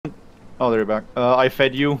Oh, there you're back. I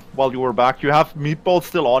fed you while you were back. You have meatballs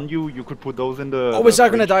still on you. You could put those in the. Oh, was I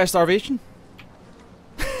gonna die of starvation?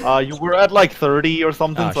 You were at like 30 or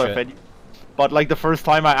something, Ah, so shit. I fed you. But like the first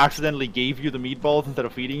time, I accidentally gave you the meatballs instead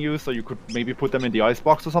of feeding you, so you could maybe put them in the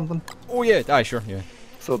icebox or something. Oh yeah, aye, sure, yeah.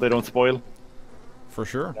 So they don't spoil. For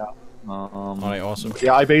sure. Yeah. Alright, awesome.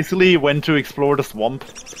 Yeah, I basically went to explore the swamp.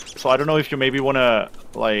 So I don't know if you maybe wanna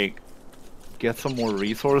like get some more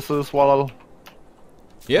resources while.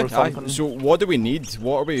 Yeah, Or something. so what do we need?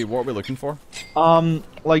 What are we looking for?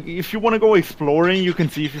 Like if you want to go exploring, you can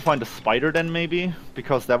see if you find a spider den maybe,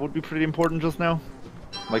 because that would be pretty important just now.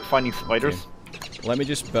 Like finding spiders. Okay. Let me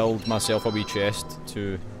just build myself a wee chest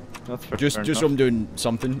to That's fair, just so I'm doing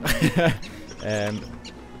something.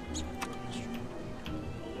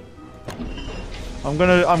 I'm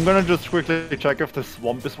gonna just quickly check if the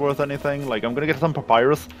swamp is worth anything. Like I'm gonna get some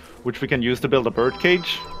papyrus, which we can use to build a bird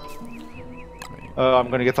cage.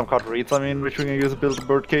 I'm gonna get some cut reeds, which we can use to build a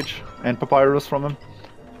bird cage and papyrus from him.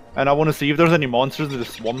 And I want to see if there's any monsters in the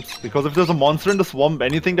swamps, because if there's a monster in the swamp,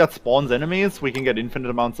 anything that spawns enemies, we can get infinite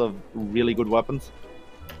amounts of really good weapons.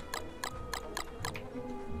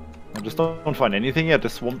 I just don't find anything yet. The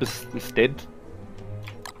swamp is dead.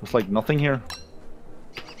 There's like nothing here.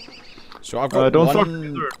 So I've got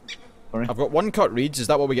Sorry. I've got one cut reeds. Is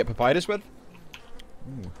that what we get papyrus with?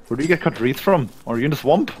 Where do you get cut reeds from? Are you in the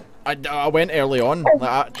swamp? I went early on.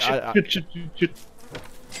 Like, Shit.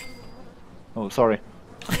 Oh, sorry.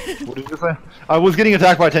 What did you say? I was getting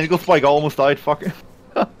attacked by a tentacle spike. I almost died. Fuck.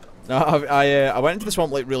 No, I went into the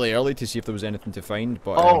swamp like really early to see if there was anything to find,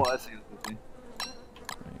 but Oh, I see.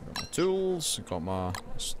 got my tools, got my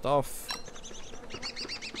stuff.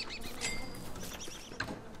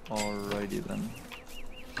 Alrighty then.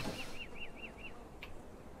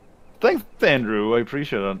 Thanks, Andrew. I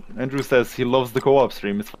appreciate it. Andrew says he loves the co-op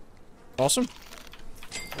stream. It's Awesome.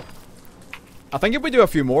 I think if we do a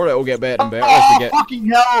few more, it'll get better and better as we get. Fucking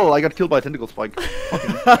hell! I got killed by a tentacle spike.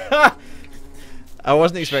 I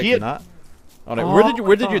wasn't expecting Shit. that. Alright, Oh,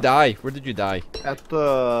 where did you die? Where did you die? At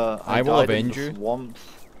the. I will died in avenge the you. Swamps.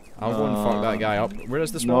 I'll go and fuck that guy up. Where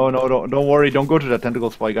is this one? No, don't worry. Don't go to that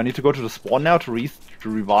tentacle spike. I need to go to the spawn now to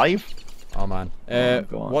revive. Oh man.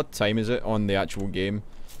 Go on. What time is it on the actual game?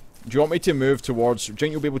 Do you want me to move towards? Do you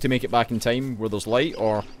think you'll be able to make it back in time where there's light,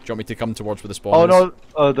 or do you want me to come towards where the spawn is?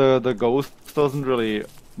 Oh no, the ghost doesn't really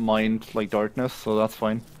mind like darkness, so that's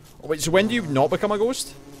fine. Oh, wait, so when do you not become a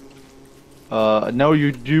ghost? No,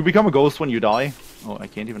 you become a ghost when you die. Oh, I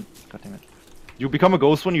can't even. God damn it. You become a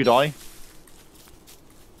ghost when you die.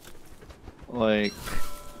 Like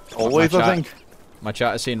always, I think. My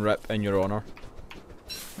chat is saying "rip" in your honor.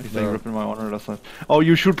 You're saying rip in my honor, that's not. Oh,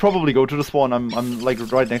 you should probably go to the spawn. I'm like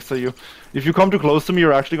right next to you. If you come too close to me,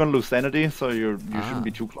 you're actually gonna lose sanity, so you shouldn't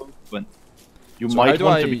be too close. But you might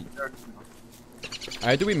want to be there.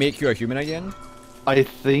 How do we make you a human again? I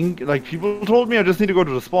think like people told me I just need to go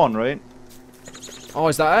to the spawn, right? Oh,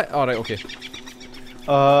 is that it? Alright, okay.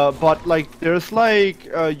 But like there's like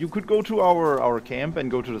you could go to our camp and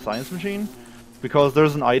go to the science machine. Because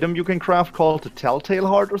there's an item you can craft called the Telltale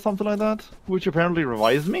Heart or something like that, which apparently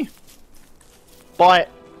revives me. But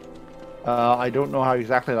I don't know how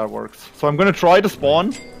exactly that works. So I'm gonna try the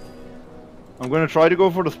spawn. I'm gonna try to go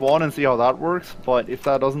for the spawn and see how that works. But if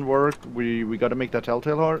that doesn't work, we gotta make that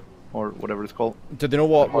Telltale Heart or whatever it's called. Do they know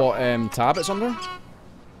what tab it's under?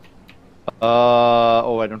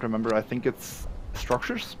 Oh, I don't remember. I think it's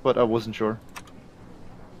structures, but I wasn't sure.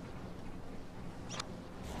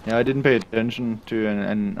 Yeah, I didn't pay attention to,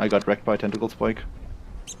 and I got wrecked by a tentacle spike.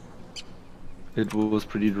 It was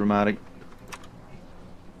pretty dramatic.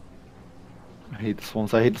 I hate the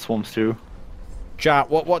swamps. I hate the swamps too. Chat,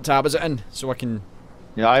 what tab is it in? So I can...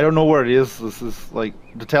 Yeah, I don't know where it is. This is like...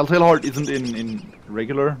 The Telltale Heart isn't in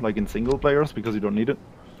regular, like in single players, because you don't need it.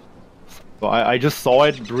 So I just saw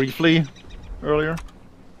it briefly earlier.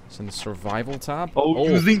 It's in the survival tab? Oh,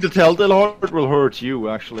 using the Telltale Heart will hurt you,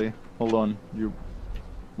 actually. Hold on.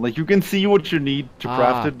 Like, you can see what you need to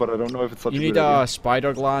craft it, but I don't know if it's such a good idea. You need a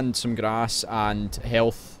spider gland, some grass, and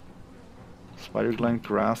health. Spider gland,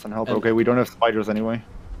 grass, and health. Okay, we don't have spiders anyway.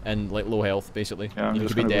 And, like, low health, basically. Yeah, you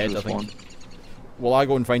could be dead, I think. One. Will I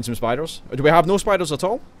go and find some spiders? Do we have no spiders at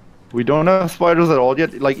all? We don't have spiders at all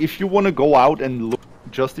yet. Like, if you want to go out and look,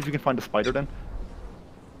 just if you can find a spider den.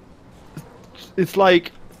 It's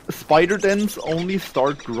like, spider dens only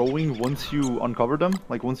start growing once you uncover them.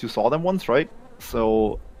 Like, once you saw them once, right?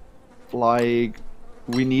 So, like,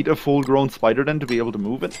 we need a full-grown spider den to be able to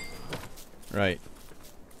move it. Right.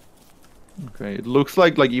 Okay, it looks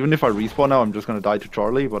like even if I respawn now, I'm just gonna die to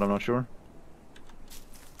Charlie, but I'm not sure.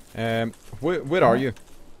 Where are you?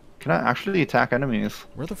 Can I actually attack enemies?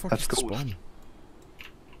 Where the fuck That's is the cool. spawn?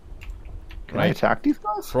 Can I attack these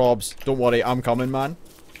guys? Probs, don't worry, I'm coming, man.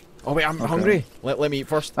 Oh wait, I'm hungry. Let me eat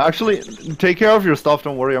first. Actually, take care of your stuff.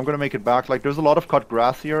 Don't worry. I'm gonna make it back. Like, there's a lot of cut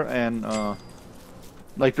grass here, and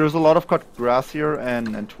there's a lot of cut grass here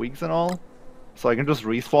and twigs and all. So I can just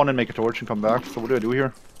respawn and make a torch and come back. So what do I do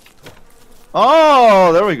here?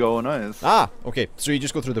 Oh, there we go. Nice. Ah, okay. So you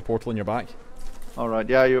just go through the portal and you're back. All right.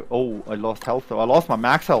 Yeah. You. Oh, I lost health though. I lost my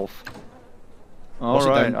max health. All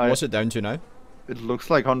right. What's it down to now? It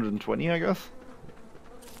looks like 120, I guess.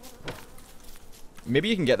 Maybe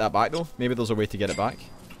you can get that back though. Maybe there's a way to get it back.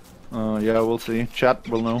 Yeah, we'll see. Chat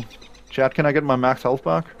will know. Chat, can I get my max health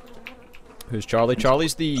back? Who's Charlie?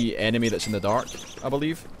 Charlie's the enemy that's in the dark, I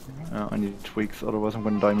believe. I need tweaks, otherwise I'm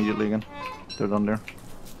going to die immediately again. They're done there.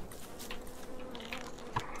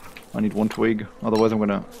 I need one twig, otherwise I'm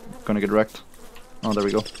gonna get wrecked. Oh, there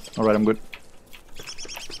we go. All right, I'm good.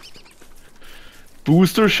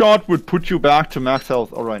 Booster shot would put you back to max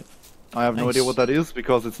health. All right. I have no idea what that is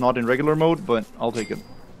because it's not in regular mode, but I'll take it.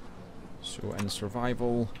 So in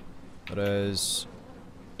survival, there is...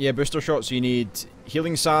 Yeah, booster shots, you need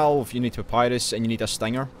healing salve, you need papyrus, and you need a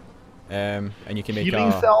stinger. And you can make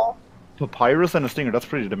healing salve, papyrus, and a stinger. That's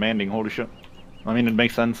pretty demanding, holy shit. I mean, it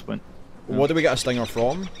makes sense, but... Yeah. What do we get a stinger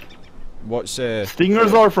from? What's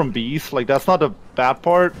Stingers are from bees, like that's not the bad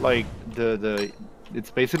part, like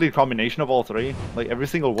it's basically a combination of all three. Like every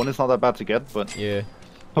single one is not that bad to get, but... Yeah.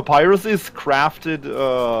 Papyrus is crafted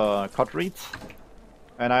cut reeds,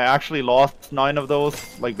 and I actually lost 9 of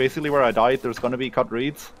those. Like basically where I died, there's gonna be cut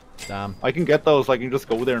reeds. Damn. I can get those. I can just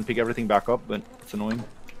go there and pick everything back up, but it's annoying.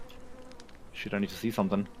 Shit, I need to see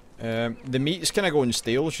something. The meat's kind of going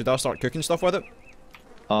stale. Should I start cooking stuff with it?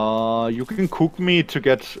 You can cook meat to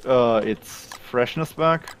get its freshness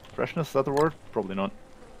back. Freshness, is that the word? Probably not.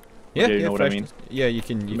 Yeah, you know what I mean. Yeah, you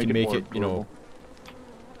can make it, you know.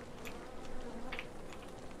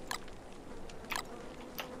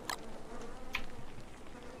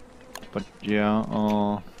 But yeah,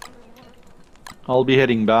 I'll be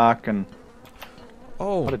heading back and...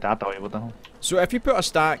 Oh. How did that die? What the hell? So if you put a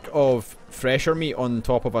stack of fresher meat on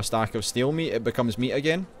top of a stack of stale meat, it becomes meat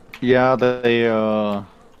again? Yeah, they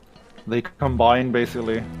combine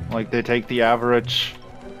basically. Like they take the average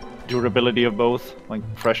durability of both, like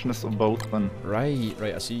freshness of both, and... Right,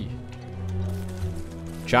 I see.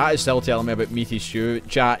 Chat is still telling me about meaty stew.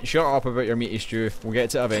 Chat, shut up about your meaty stew. We'll get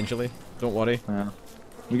to it eventually. Don't worry. Yeah.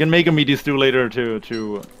 We can make a meaty stew later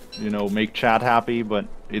to you know, make chat happy, but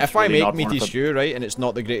it's if really I make meaty stew, right, and it's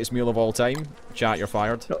not the greatest meal of all time, chat, you're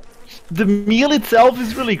fired. The meal itself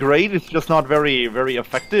is really great, it's just not very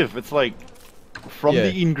effective. It's like, from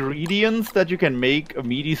the ingredients that you can make a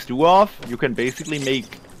meaty stew off, you can basically make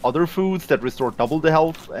other foods that restore double the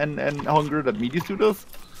health and hunger that meaty stew does.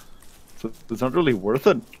 So it's not really worth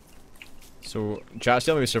it. So, chat's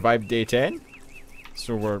telling me we survived day 10?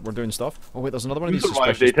 So we're doing stuff. Oh wait, there's another one of these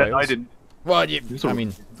survived suspicious day 10. piles. I didn't. Well, I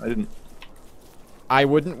mean, I didn't. I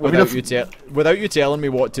wouldn't without you telling me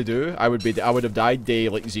what to do. I would have died day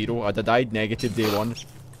like 0. I'd have died negative day 1.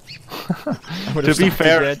 To be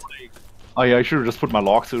fair, I should have just put my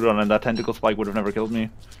lock suit on, and that tentacle spike would have never killed me.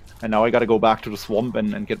 And now I gotta go back to the swamp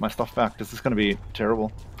and get my stuff back. This is gonna be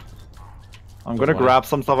terrible. I'm gonna grab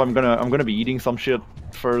some stuff. I'm gonna be eating some shit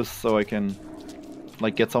first so I can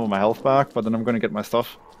like get some of my health back, but then I'm gonna get my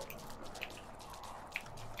stuff.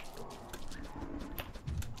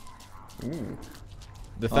 Ooh.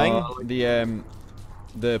 The thing,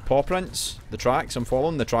 the paw prints, the tracks, I'm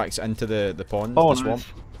following the tracks into the pond, the swamp.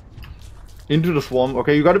 Into the swamp.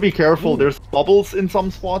 Okay, you gotta be careful. Ooh. There's bubbles in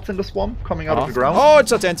some spots in the swamp coming out of the ground. Oh,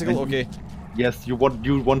 it's a tentacle, okay. Yes, you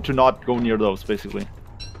want to not go near those, basically.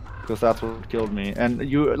 Because that's what killed me. And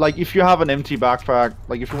you, like, if you have an empty backpack,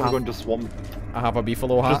 like if you want to go into swamp... I have a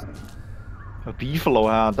beefalo hat. A beefalo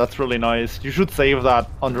hat, that's really nice. You should save that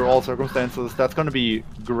under all circumstances. That's gonna be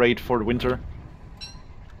great for the winter.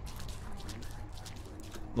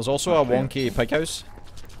 There's also a wonky pig house.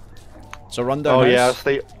 It's a rundown house.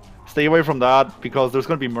 Yeah, stay away from that, because there's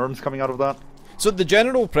gonna be worms coming out of that. So the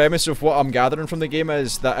general premise of what I'm gathering from the game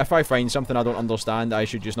is that if I find something I don't understand, I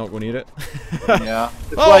should just not go near it. Yeah,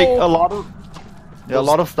 it's like a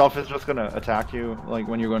lot of stuff is just gonna attack you, like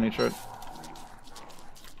when you're going into it.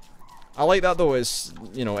 I like that though, is,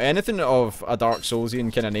 you know, anything of a Dark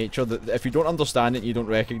Soulsian kind of nature, that if you don't understand it, you don't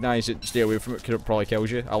recognize it, stay away from it, because it probably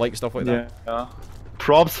kills you. I like stuff like that. Yeah.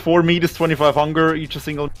 Props, 4 meat is 25 hunger, each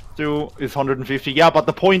single stew is 150. Yeah, but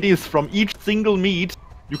the point is, from each single meat,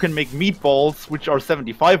 you can make meatballs, which are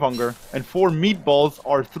 75 hunger, and 4 meatballs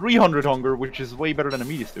are 300 hunger, which is way better than a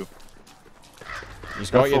meaty stew.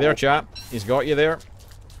 He's got you there, chat. He's got you there.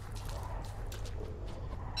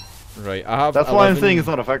 Right, I have. That's 11... why I'm saying it's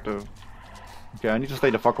not effective. Okay, I need to stay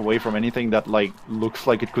the fuck away from anything that like looks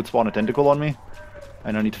like it could spawn a tentacle on me,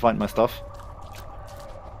 and I need to find my stuff.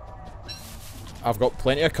 I've got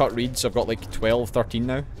plenty of cut reeds. I've got like 12, 13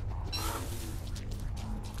 now.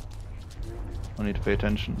 I need to pay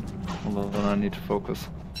attention. Hold on, I need to focus.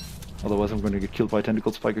 Otherwise, I'm going to get killed by a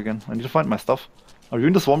tentacle spike again. I need to find my stuff. Are you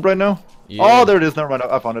in the swamp right now? Yeah. Oh, there it is. Never mind.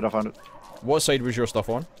 I found it. I found it. What side was your stuff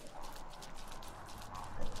on?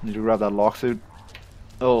 I need to grab that lock suit.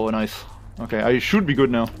 Oh, nice. Okay, I should be good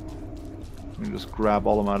now. Let me just grab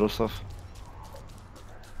all of my other stuff.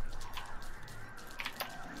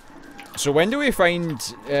 So when do we find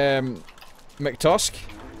McTusk?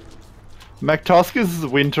 McTusk is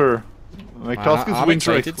winter. McTusk is I'm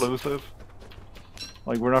winter excited. exclusive.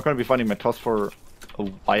 Like, we're not going to be finding McTusk for a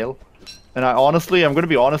while. And I'm going to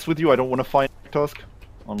be honest with you, I don't want to find McTusk.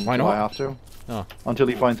 Why Until not? I have to. Oh. Until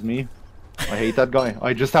he finds me. I hate that guy.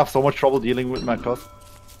 I just have so much trouble dealing with McTusk.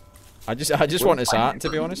 I just want his hat, to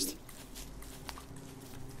be honest.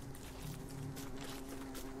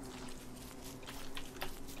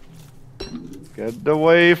 Get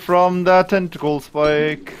away from that tentacle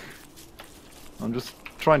spike. I'm just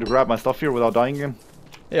trying to grab my stuff here without dying again.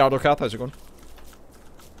 Hey Ardocat, how's it going?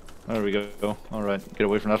 There we go. Alright, get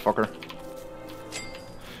away from that fucker.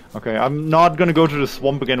 Okay, I'm not gonna go to the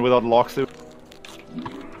swamp again without a lock suit.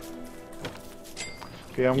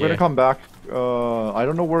 Okay, I'm gonna come back. I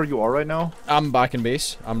don't know where you are right now. I'm back in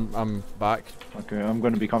base. I'm back. Okay, I'm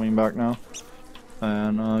gonna be coming back now.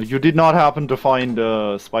 And you did not happen to find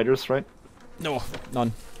spiders, right? No,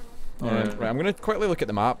 none. Alright. Right, I'm gonna quickly look at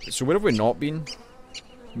the map. So where have we not been?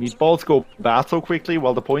 Meatballs go bad so quickly.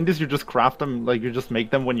 Well, the point is you just craft them, like you just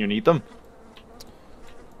make them when you need them.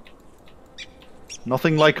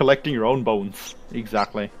 Nothing like collecting your own bones.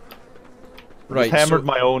 Exactly. Right. I just hammered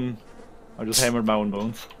my own. I just hammered my own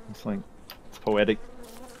bones. It's like, it's poetic.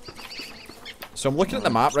 So I'm looking at the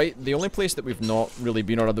map, right? The only place that we've not really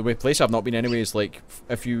been, or the way place I've not been anyway, is like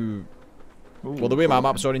if you. Ooh, Well, the way my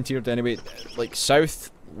map's oriented anyway, like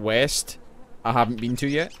south west, I haven't been to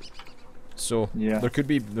yet. So yeah, there could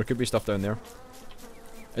be stuff down there.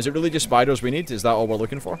 Is it really just spiders we need? Is that all we're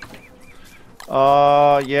looking for?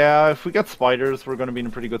 Yeah, if we get spiders, we're gonna be in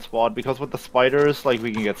a pretty good spot, because with the spiders, like,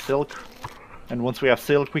 we can get silk. And once we have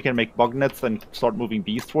silk, we can make bug nets and start moving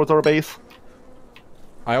bees towards our base.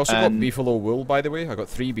 I also got beefalo wool, by the way. I got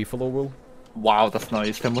 3 beefalo wool. Wow, that's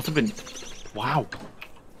nice. That must have been... Wow.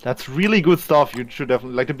 That's really good stuff. You should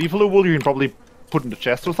definitely... Like, the beefalo wool you can probably put in the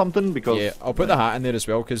chest or something, because... Yeah, I'll put the hat in there as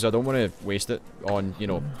well, because I don't want to waste it on, you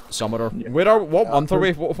know, summer or... What month are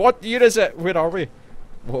we? What year is it? Where are we?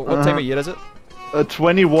 What time of year is it?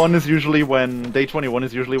 21 is usually when... Day 21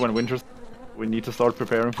 is usually when winter's... We need to start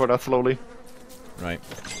preparing for that slowly. Right.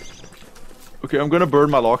 Okay, I'm gonna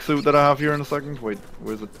burn my lock suit that I have here in a second. Wait,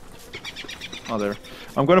 where is it? Oh, there.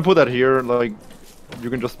 I'm gonna put that here, like...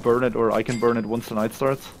 You can just burn it, or I can burn it once the night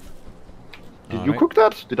starts. Did you cook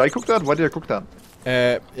that? Did I cook that? Why did I cook that?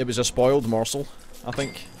 It was a spoiled morsel, I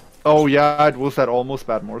think. Oh yeah, it was that almost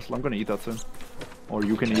bad morsel. I'm gonna eat that soon. Or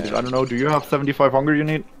you can eat it. I don't know. Do you have 75 hunger you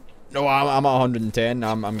need? No, I'm at 110.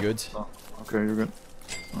 I'm good. Oh, okay, you're good.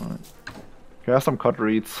 Alright. Okay, I have some cut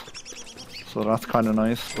reeds. So that's kind of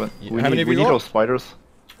nice, but we need those spiders.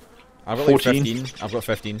 I've got 14. like 15. I've got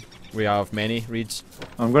 15. We have many reeds.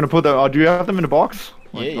 I'm gonna put them. Do you have them in a box?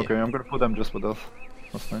 Like, yeah. Okay, I'm gonna put them just with us.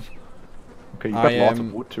 That's nice. Okay, you got lots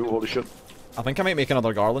of wood too. Holy shit. I think I might make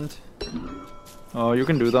another garland. Oh, you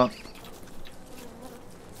can do that.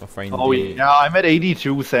 I'll find yeah, I'm at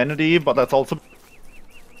 82 sanity, but that's also...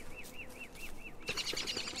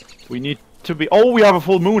 We need to be... Oh, we have a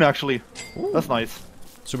full moon, actually. Ooh. That's nice.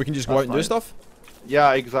 So we can just go out and do stuff?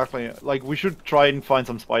 Yeah, exactly. Like, we should try and find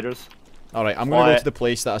some spiders. Alright, I'm gonna go to the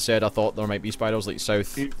place that I said I thought there might be spiders, like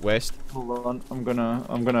southwest. Hold on, I'm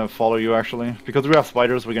gonna follow you, actually. Because we have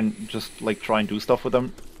spiders, we can just, like, try and do stuff with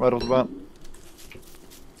them right off the bat.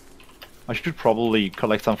 I should probably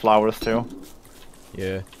collect some flowers, too.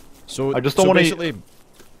 Yeah. So, I just don't want to... basically...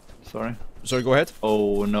 Sorry. Sorry, go ahead.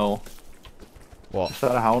 Oh, no. What? Is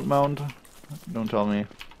that a hound mound? Don't tell me.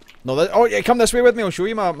 No, oh yeah, come this way with me, I'll show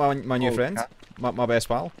you my new friend. My best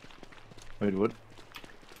pal. Wait, what?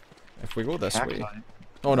 If we go this way...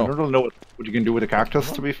 Oh no. I don't really know what you can do with a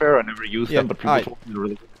cactus, to be fair. I never used them, but people told me they're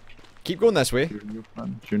really good. Keep going this way.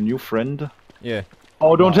 Your new friend? Yeah.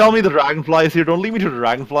 Oh, don't tell me the dragonfly is here. Don't lead me to the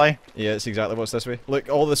dragonfly. Yeah, it's exactly what's this way. Look,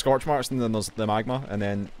 all the scorch marks, and then there's the magma, and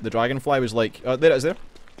then the dragonfly was like... there it is there.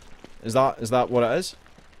 Is that what it is?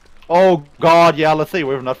 Oh god, yeah, let's stay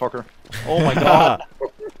away from that fucker. Oh my god.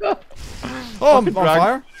 Oh, I'm on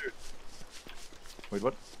fire. Wait,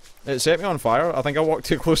 what? It set me on fire. I think I walked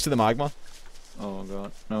too close to the magma. Oh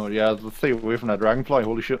god. No, yeah, let's stay away from that dragonfly,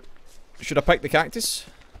 holy shit. Should I pick the cactus?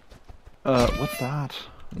 What's that?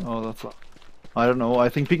 Oh, that's I don't know, I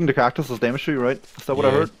think peeking the cactus does damage to you, right? Is that what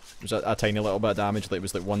I heard? It was a tiny little bit of damage, like it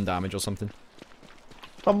was like 1 damage or something.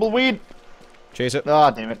 Tumbleweed! Chase it.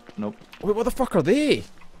 Ah, damn it. Nope. Wait, what the fuck are they?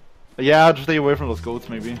 Yeah, just stay away from those goats,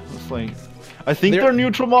 maybe. It's like... I think they're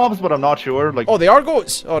neutral mobs, but I'm not sure. Like, oh, they are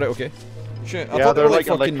goats! Alright, okay. Shit, I thought they they're were like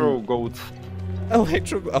fucking... electro goats.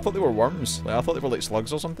 I thought they were worms. Like, I thought they were like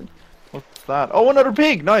slugs or something. What's that? Oh, another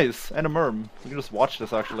pig! Nice! And a merm. We can just watch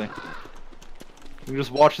this, actually. We can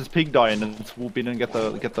just watch this pig die and then swoop in and get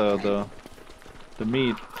the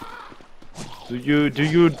meat. Do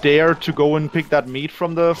you dare to go and pick that meat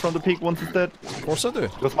from the pig once it's dead? Of course I do.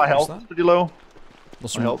 Because my health is pretty low.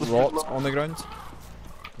 There's some rot on the ground.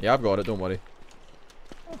 Yeah, I've got it, don't worry.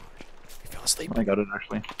 You fell asleep. I got it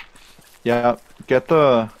actually. Yeah, get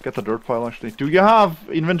the dirt pile actually. Do you have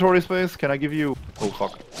inventory space? Can I give you... Oh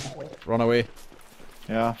fuck. Run away.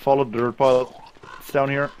 Yeah, follow the dirt pile. It's down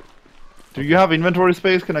here. Do you have inventory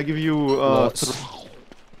space? Can I give you lots.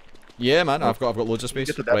 Yeah man, I've got loads of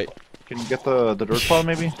space. Right. Can you get the dirt pile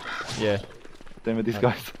maybe? Yeah. Damn it, these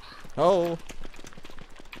guys. Oh.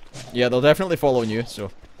 Yeah, they'll definitely follow you,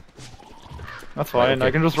 so. That's fine, Right, okay.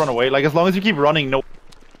 I can just run away. Like, as long as you keep running, no...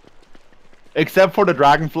 Except for the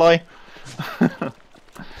dragonfly.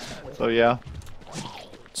 So, yeah.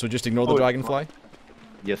 So just ignore the dragonfly?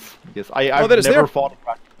 Yes, yes. I've there it's never there. fought a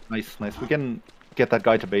dragon. Nice, nice. We can get that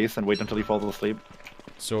guy to base and wait until he falls asleep.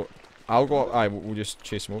 So, I'll go... we'll just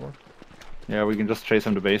chase him over. Yeah, we can just chase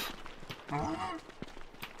him to base. No,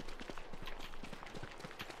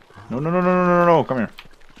 no, no, no, no, no, no, come here.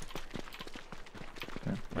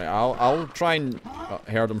 Okay. Right, I'll try and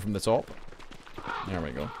herd him from the top. There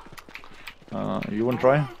we go. You wanna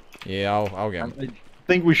try? Yeah, I'll get him. I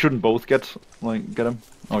think we shouldn't both get him.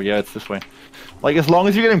 Oh yeah, it's this way. Like, as long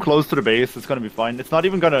as you get him close to the base, it's gonna be fine. It's not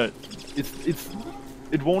even gonna...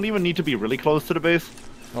 It won't even need to be really close to the base.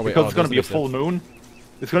 Oh, wait, because it's gonna be a there. full moon.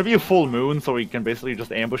 It's gonna be a full moon, so we can basically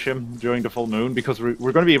just ambush him during the full moon, because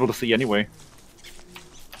we're gonna be able to see anyway.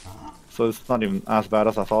 So it's not even as bad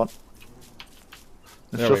as I thought.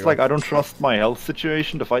 It's just like, I don't trust my health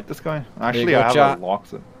situation to fight this guy. Actually, I have a lock.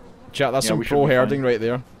 So. Chat, that's some pro herding right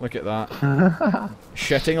there. Look at that.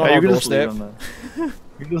 Shitting on Yeah, our doorstep. You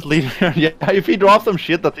can just leave here. Yeah, if he drops some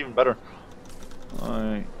shit, that's even better.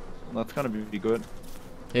 That's gonna be good.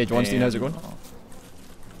 Hey, Johnstein, how's it going?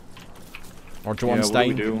 Or Johnstein? Yeah, what do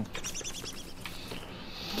we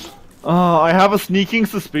do? I have a sneaking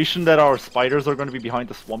suspicion that our spiders are going to be behind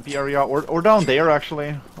the swampy area, or down there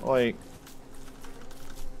actually. Like,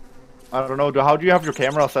 I don't know. How do you have your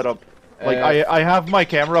camera set up? Like, I have my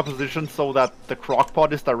camera positioned so that the crock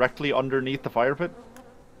pot is directly underneath the fire pit.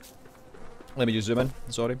 Let me just zoom in.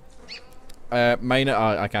 Sorry. Mine,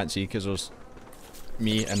 I can't see because there's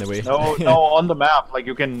me in the way. No, no, on the map. Like,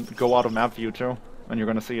 you can go out of map view too, and you're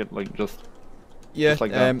gonna see it. Like, just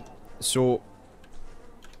like that. So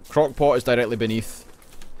crockpot is directly beneath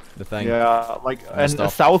the thing. Yeah, like,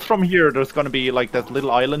 and south from here, there's gonna be like that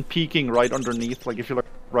little island peeking right underneath. Like, if you look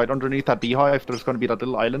right underneath that beehive, there's gonna be that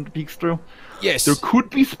little island that peeks through. Yes. There could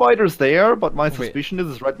be spiders there, but my suspicion is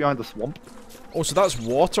it's right behind the swamp. Oh, so that's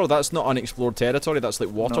water. That's not unexplored territory. That's like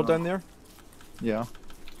water down there. Yeah.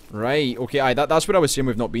 Right. Okay. That's where I was saying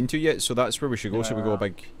we've not been to yet. So that's where we should go. So we go a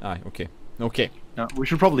big. Okay. Okay. Yeah. We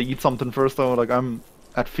should probably eat something first, though. Like, I'm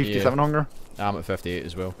at 57 hunger. I'm at 58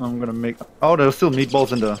 as well. I'm gonna make. Oh, there's still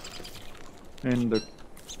meatballs in the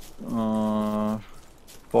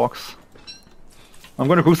box. I'm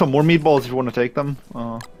gonna cook some more meatballs if you want to take them.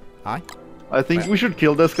 Aye. I think we should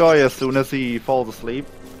kill this guy as soon as he falls asleep.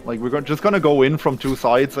 Like, we're just gonna go in from two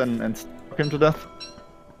sides and stuck him to death.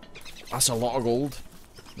 That's a lot of gold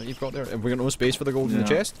that you've got there. Have we got no space for the gold in the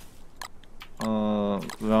chest? No,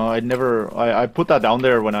 I put that down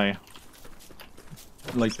there when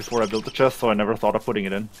before I built the chest, so I never thought of putting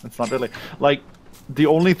it in. It's not really... Like, the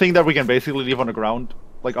only thing that we can basically leave on the ground,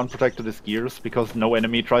 like, unprotected is gears, because no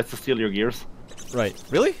enemy tries to steal your gears. Right.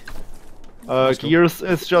 Really? Gears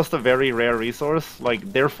is just a very rare resource. Like,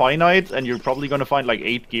 they're finite, and you're probably gonna find like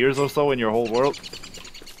 8 gears or so in your whole world.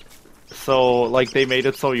 So, like, they made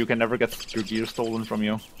it so you can never get your gear stolen from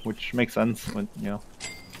you, which makes sense, but, yeah.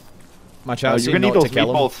 My chat's saying not to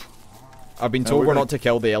kill him. I've been told we're not to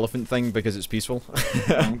kill the elephant thing because it's peaceful.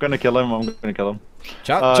 I'm gonna kill him,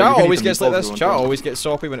 Chat always gets like this. Chat always gets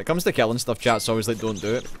soppy when it comes to killing stuff. Chat's always like, don't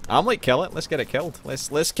do it. I'm like, kill it. Let's get it killed.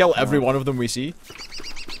 Let's kill every one of them we see.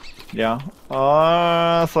 Yeah.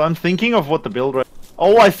 So I'm thinking of what the build right.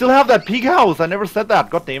 Oh, I still have that pig house. I never said that.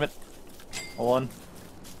 God damn it. Hold on.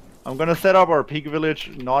 I'm gonna set up our peak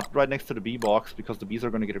village not right next to the bee box because the bees are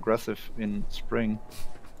gonna get aggressive in spring.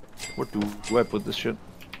 Where do I put this shit?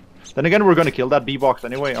 Then again, we're gonna kill that bee box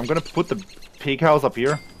anyway. I'm gonna put the pig house up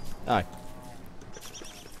here. Aye.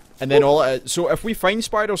 And then so if we find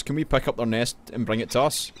spiders, can we pick up their nest and bring it to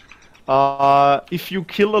us? If you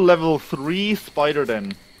kill a level 3 spider,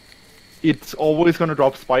 then it's always gonna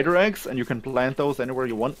drop spider eggs, and you can plant those anywhere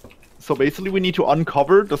you want. So basically, we need to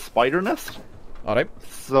uncover the spider nest. All right.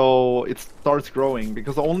 So it starts growing,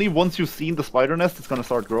 because only once you've seen the spider nest, it's gonna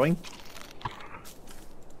start growing.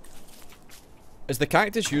 Is the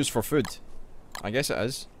cactus used for food? I guess it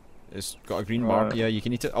is. It's got a green bar. Yeah, you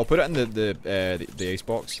can eat it. I'll put it in the ice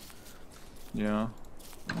box. Yeah.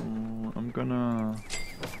 I'm gonna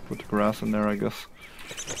put the grass in there, I guess.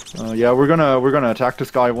 Yeah, we're gonna attack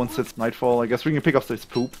this guy once it's nightfall. I guess we can pick up this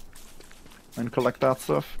poop and collect that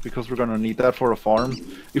stuff because we're gonna need that for a farm.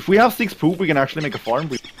 If we have 6 poop, we can actually make a farm.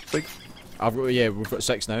 We 6. Yeah, we've got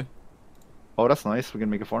 6 now. Oh, that's nice. We can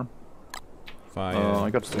make a farm. I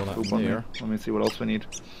got 6 poop on here. Let me see what else we need.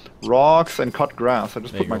 Rocks and cut grass. I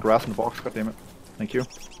just put my grass in the box. God damn it. Thank you.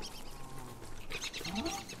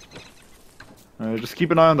 Just keep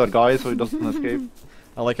an eye on that guy so he doesn't escape.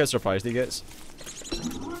 I like how surprised he gets.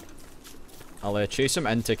 I'll chase him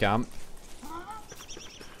into camp.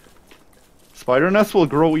 Spider nests will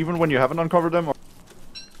grow even when you haven't uncovered them.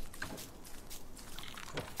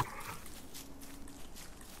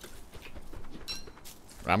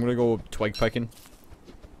 I'm gonna go twig picking.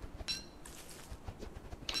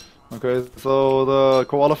 Okay, so the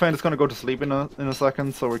koala fan is gonna go to sleep in a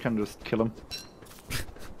second, so we can just kill him.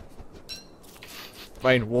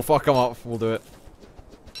 Fine, we'll fuck him up. We'll do it.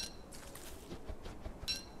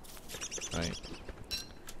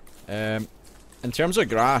 Right. In terms of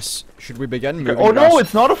grass, should we begin moving Oh grass? no,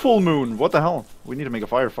 it's not a full moon! What the hell? We need to make a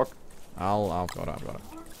fire, fuck. I've got it.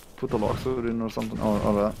 Put the log suit in or something. Oh,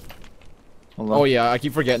 that. Hold on. Oh yeah, I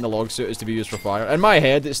keep forgetting the log suit is to be used for fire. In my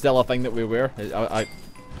head, it's still a thing that we wear.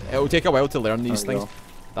 It'll take a while to learn these things.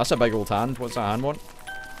 That's a big old hand. What's that hand want?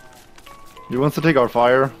 He wants to take our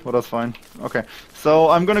fire, but that's fine. Okay, so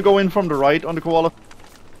I'm gonna go in from the right on the koala.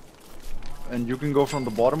 And you can go from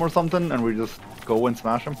the bottom or something, and we just go and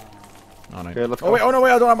smash him. Oh, no. Okay, let's go. Oh wait,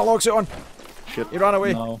 I don't have my log suit on. Shit. He ran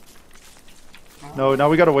away. No, now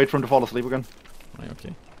we gotta wait for him to fall asleep again. Right,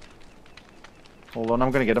 okay. Hold on,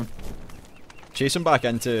 I'm gonna get him. Chase him back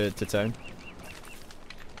into town.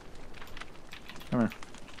 Come here.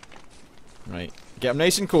 Right. Get him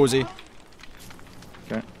nice and cozy.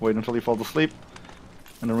 Okay, wait until he falls asleep.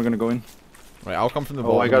 And then we're gonna go in. Right, I'll come from the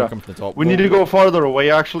bottom, you come from the top. We need to go farther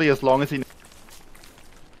away actually, as long as he...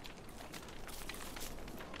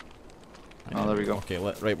 Oh, there we go. Okay,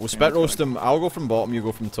 right, we'll spit roast him. I'll go from bottom, you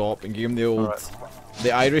go from top, and give him the old...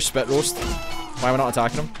 The Irish spit roast. Why am I not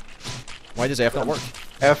attacking him? Why does F not work?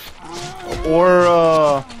 F.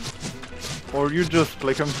 Or you just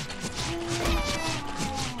click him.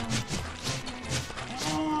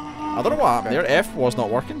 I don't know what happened there. F was not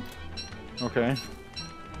working. Okay.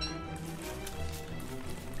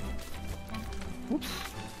 Oops.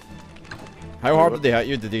 How hard did they hit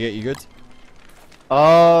you? Did they get you good?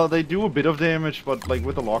 They do a bit of damage, but like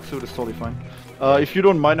with the lock suit, it's totally fine. If you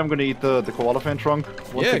don't mind, I'm gonna eat the koala fan trunk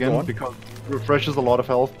once again because it refreshes a lot of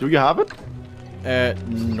health. Do you have it?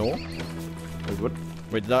 No. Very good.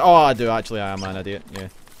 Wait, oh, I do actually. I am an idiot. Yeah.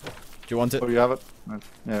 Do you want it? Oh, you have it? Nice.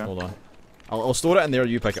 Yeah. Hold on. I'll store it in there.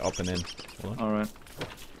 You pick it up and then. Hold on. All right.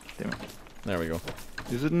 Damn it. There we go.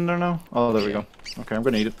 Is it in there now? Oh, there we go. Okay, I'm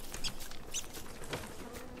gonna eat it.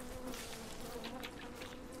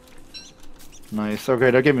 Nice.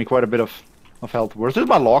 Okay, that gave me quite a bit of health. Where did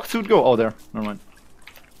my log suit go? Oh, there. Never mind.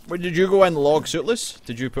 Wait, did you go in log suitless?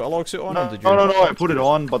 Did you put a log suit on? No, or did you... no. I put it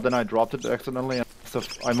on, but then I dropped it accidentally.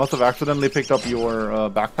 I must have accidentally picked up your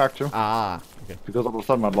backpack too. Ah, okay. Because all of a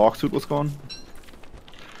sudden my log suit was gone.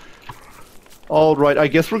 Alright, I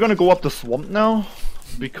guess we're gonna go up the swamp now.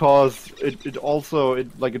 Because it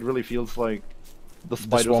really feels like the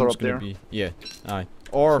spiders are up there. Yeah, aye.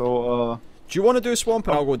 Or... So, do you want to do a swamp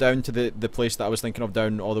and I'll go down to the place that I was thinking of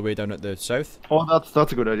down all the way down at the south? Oh,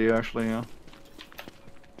 that's a good idea actually, yeah.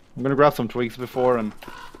 I'm gonna grab some twigs before and...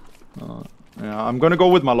 yeah, I'm gonna go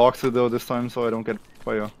with my log suit though this time so I don't get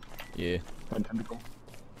by a tentacle.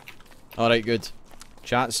 Alright, good.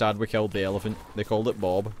 Chat sad we killed the elephant. They called it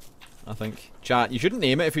Bob, I think. Chat, you shouldn't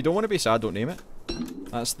name it. If you don't want to be sad, don't name it.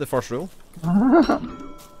 That's the first rule.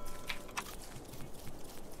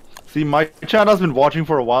 See, my chat has been watching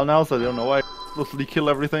for a while now, so they don't know I mostly kill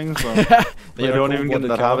everything, so they don't even get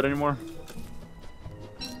that habit anymore.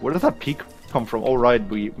 Where does that peak come from? Oh right,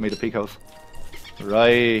 we made a peak house.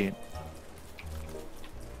 Right.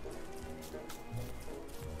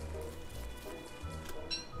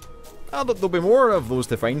 Ah, there'll be more of those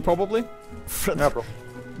to find, probably. Yeah, bro.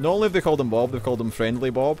 Not only have they called him Bob, they've called him Friendly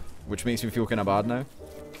Bob, which makes me feel kind of bad now.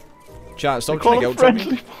 Chat, stop trying to guilt trip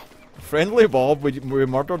me. Friendly Bob, we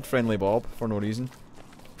murdered Friendly Bob for no reason.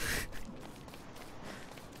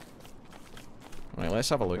 Right, let's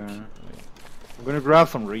have a look. Okay. I'm gonna grab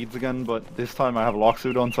some reeds again, but this time I have lock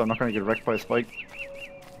suit on, so I'm not gonna get wrecked by a spike.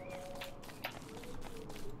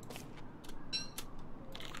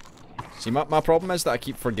 See, my problem is that I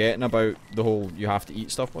keep forgetting about the whole you have to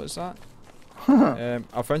eat stuff. What is that?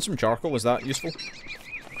 I found some charcoal. Is that useful?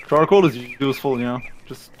 Charcoal is useful, yeah.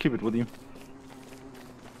 Just keep it with you.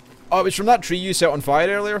 Oh, it was from that tree you set on fire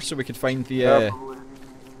earlier, so we could find the.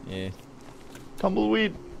 Yeah.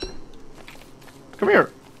 Tumbleweed. Come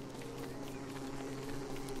here.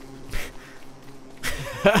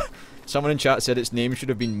 Someone in chat said its name should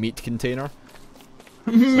have been Meat Container.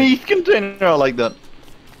 Meat container. I like that.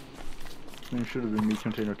 It should have been meat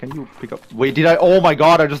container. Can you pick up? Wait, did I? Oh my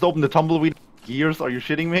god! I just opened the tumbleweed gears. Are you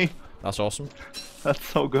shitting me? That's awesome. That's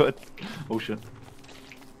so good. Oh shit.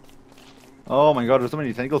 Oh my god! There's so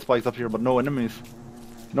many tentacle spikes up here, but no enemies.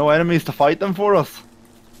 No enemies to fight them for us.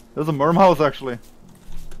 There's a merm house actually.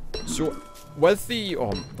 So, with the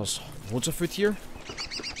there's loads of food here.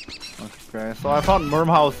 Okay, so I found merm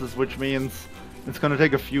houses, which means it's gonna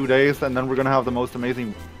take a few days, and then we're gonna have the most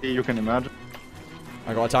amazing you can imagine.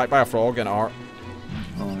 I got attacked by a frog in art.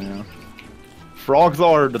 Oh yeah. Frogs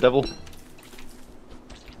are the devil.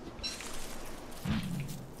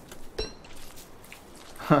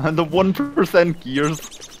 And the 1% gears.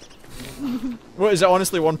 What is it?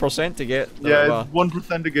 Honestly, 1% to get? Yeah, it's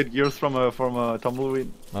 1% to get gears from a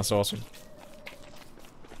tumbleweed. That's awesome.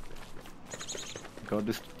 God,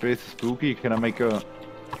 this place is spooky. Can I make a?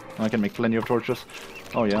 I can make plenty of torches.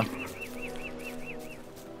 Oh yeah.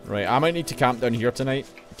 Right, I might need to camp down here tonight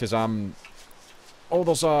because I'm. Oh,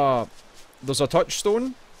 there's a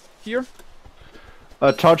touchstone here.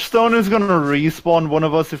 A touchstone is gonna respawn one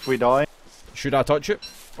of us if we die. Should I touch it,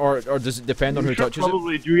 or does it depend on who touches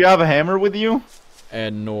probably. Do you have a hammer with you?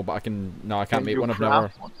 No, but I can. No, I can't make one. I've One?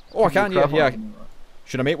 never. Oh, I can. Yeah, yeah.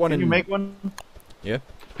 Should I make one? Can you make one? Yeah.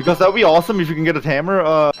 Because that'd be awesome if you can get a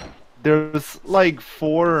hammer. There's like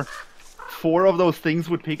four of those things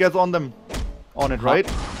with pigheads on them, on it, right?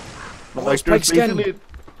 Oh, like there's basically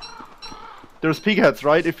there's pigheads,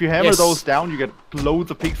 right? If you hammer those down, you get loads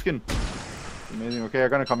of pigskin. Amazing. Okay, I'm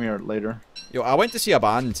gonna come here later. Yo, I went to see a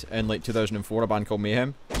band in like 2004, a band called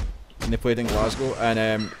Mayhem, and they played in Glasgow.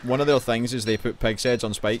 And one of their things is they put pig's heads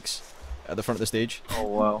on spikes at the front of the stage. Oh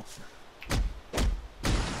wow.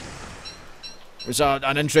 It was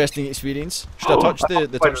an interesting experience. Should I touch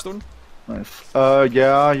the touchstone? Nice.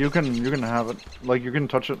 Yeah, you can have it. Like you can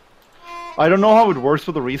touch it. I don't know how it works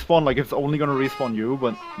with the respawn. Like it's only gonna respawn you,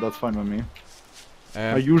 but that's fine with me.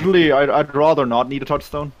 I'd rather not need a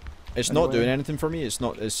touchstone. It's not doing anything for me. It's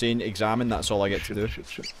saying examine. That's all I get to do.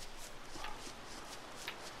 Shit.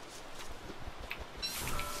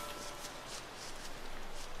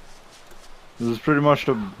 This is pretty much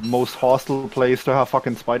the most hostile place to have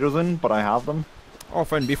fucking spiders in, but I have them. Oh, I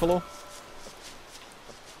found beefalo.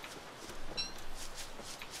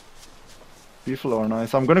 Beefalo are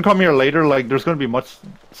nice. I'm gonna come here later. Like, there's gonna be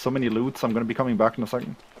so many loots. I'm gonna be coming back in a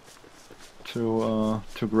second to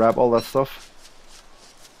grab all that stuff.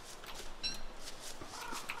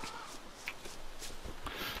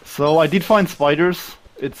 So I did find spiders.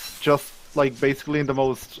 It's just like basically in the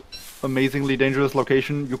most amazingly dangerous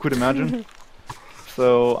location you could imagine.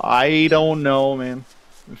 So I don't know, man.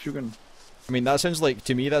 If you can. I mean, that sounds like,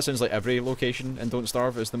 to me, that sounds like every location in Don't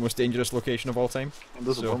Starve is the most dangerous location of all time. And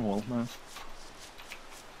there's a wormhole, nice.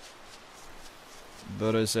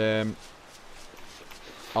 There is a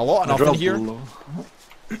lot of nothing here.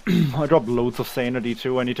 I dropped loads of sanity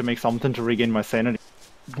too. I need to make something to regain my sanity.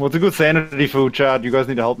 What's a good sanity food, Chad? You guys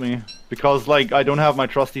need to help me. Because, like, I don't have my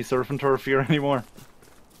trusty surf and turf here anymore.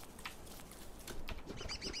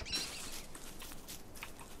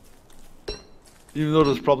 Even though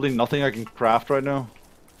there's probably nothing I can craft right now.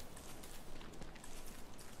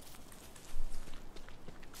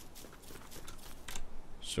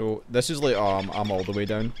 So, this is like, I'm all the way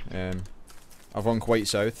down. I've gone quite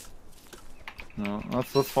south. No,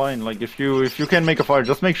 that's fine. Like, if you can make a fire,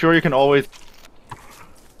 just make sure you can always...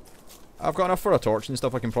 I've got enough for a torch and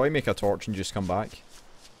stuff. I can probably make a torch and just come back.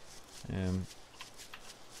 I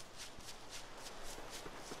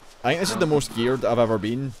think this is the most geared I've ever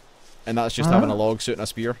been, and that's just having a log suit and a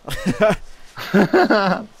spear.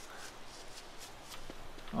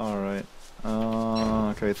 Alright.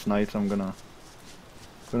 Okay, it's night. I'm gonna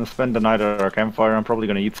spend the night at our campfire. I'm probably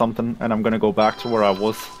gonna eat something, and I'm gonna go back to where I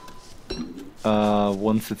was.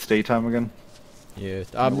 Once it's daytime again. Yeah,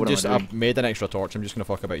 What am I I've made an extra torch. I'm just gonna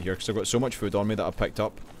fuck about here because I've got so much food on me that I've picked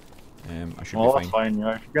up. I should Oh, be that's fine. fine.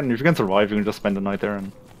 Yeah, if you can survive, you can just spend the night there.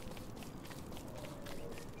 And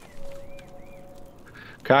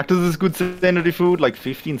cactus is good sanity food, like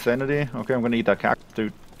 15 sanity. Okay, I'm gonna eat that cactus,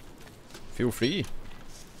 dude. Feel free.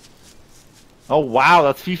 Oh wow,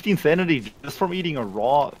 that's 15 sanity just from eating a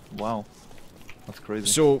raw. Wow, that's crazy.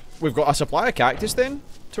 So we've got a supply of cactus then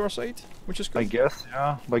to our side, which is good. I guess,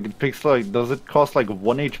 yeah. Like it picks like, does it cost like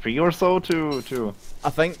 1 HP or so to? I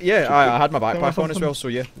think, yeah, I had my them or backpack on as something? well, so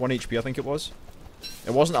yeah, 1 HP I think it was.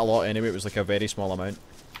 It wasn't a lot anyway, it was like a very small amount.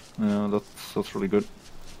 Yeah, that's really good.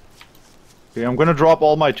 Okay, I'm gonna drop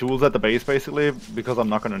all my tools at the base basically because I'm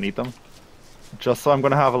not gonna need them. Just so I'm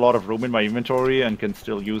gonna have a lot of room in my inventory and can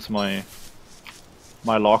still use my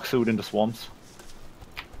lock suit in the swamps.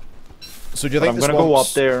 So do you But think I'm the gonna go up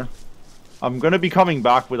swamps- there. I'm gonna be coming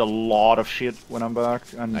back with a lot of shit when I'm back,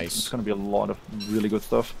 and Nice. it's gonna be a lot of really good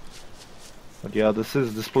stuff. But yeah,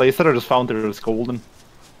 this place that I just found there is golden.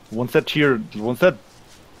 Once that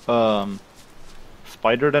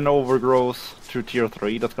spider then overgrows to tier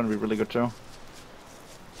 3, that's gonna be really good too.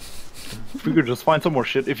 If we could just find some more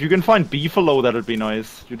shit. If you can find beefalo, that'd be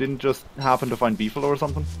nice. You didn't just happen to find beefalo or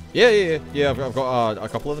something? Yeah, I've got a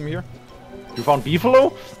couple of them here. You found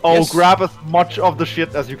beefalo? Oh, Yes. grab as much of the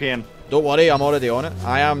shit as you can. Don't worry, I'm already on it.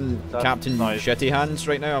 I am That's Captain nice. Shitty Hands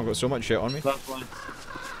right now, I've got so much shit on me. That's fine.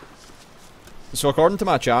 So according to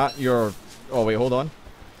my chat, you're... Oh wait, hold on.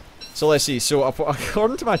 So let's see, so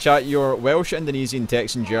according to my chat, you're Welsh, Indonesian,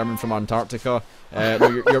 Texan, German from Antarctica.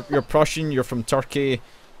 No, you're Prussian, you're from Turkey,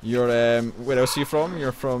 you're, where else are you from?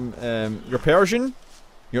 You're from, you're Persian,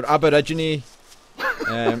 you're Aborigine,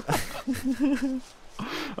 I'm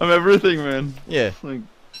everything, man. yeah. Like,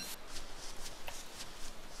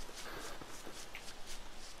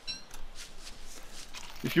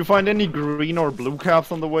 if you find any green or blue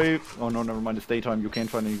caps on the way, oh no, never mind, it's daytime, you can't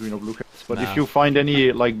find any green or blue caps. But Nah. if you find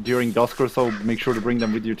any, like, during dusk or so, make sure to bring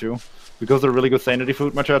them with you too. Because they're really good sanity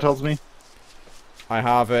food, my chat tells me. I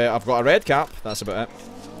have, I've got a red cap, that's about it.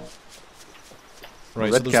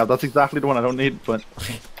 Right, Red so cap, that's exactly the one I don't need, but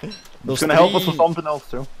there's it's gonna help us three- with something else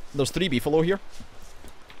too. There's 3 beefalo here.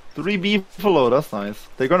 3 beefalo, that's nice.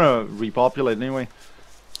 They're gonna repopulate anyway.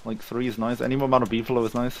 Like 3 is nice, any amount of beefalo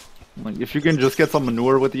is nice. Like if you can just get some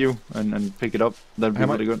manure with you and pick it up, that'd be How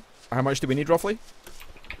really good. How much do we need roughly?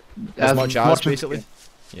 As much as, basically?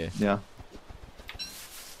 Yeah. Yeah.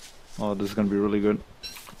 Oh, this is gonna be really good.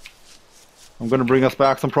 I'm gonna bring us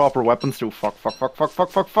back some proper weapons too.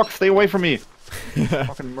 Fuck, stay away from me!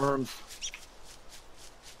 Fucking worms.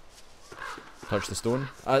 Touch the stone.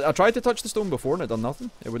 I tried to touch the stone before and it done nothing.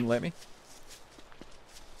 It wouldn't let me.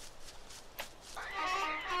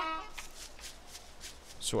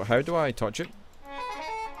 So how do I touch it?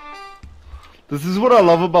 This is what I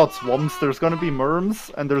love about swamps. There's gonna be worms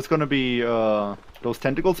and there's gonna be those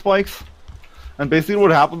tentacle spikes. And basically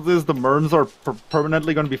what happens is the worms are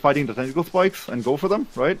permanently gonna be fighting the tentacle spikes and go for them,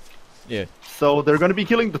 right? Yeah. So they're gonna be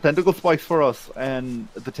killing the tentacle spikes for us, and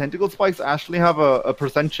the tentacle spikes actually have a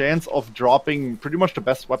 % chance of dropping pretty much the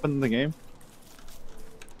best weapon in the game.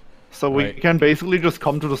 So we Right. can basically just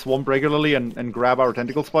come to the swamp regularly and grab our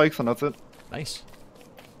tentacle spikes, and that's it. Nice.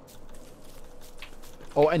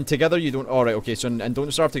 Oh, and together you don't... Alright, okay, so and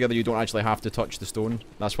don't starve together you don't actually have to touch the stone.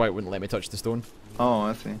 That's why it wouldn't let me touch the stone. Oh,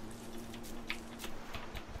 I see.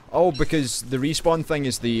 Oh, because the respawn thing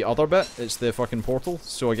is the other bit. It's the fucking portal.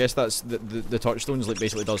 So I guess that's... The touchstones like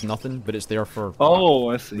basically does nothing, but it's there for Oh,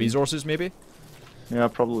 I see. resources, maybe? Yeah,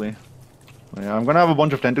 probably. Yeah, I'm gonna have a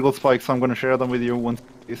bunch of tentacle spikes, so I'm gonna share them with you once.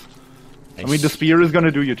 I mean, the spear is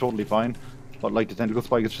gonna do you totally fine, but like the tentacle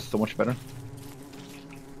spike is just so much better.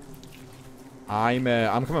 I'm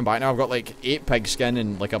coming back now. I've got like 8 pig skin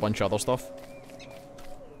and like a bunch of other stuff.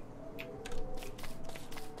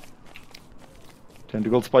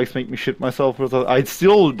 Tentacle spikes make me shit myself.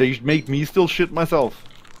 They make me still shit myself.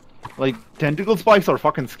 Like, tentacle spikes are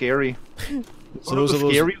fucking scary. So One those of are the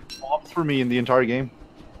those... scariest mobs for me in the entire game.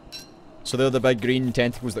 So they're the big green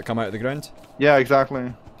tentacles that come out of the ground? Yeah,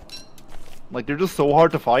 exactly. Like, they're just so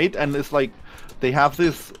hard to fight, and it's like, they have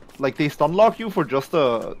this, like, they stun lock you for just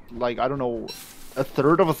a, like, I don't know, a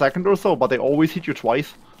third of a second or so, but they always hit you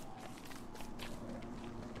twice.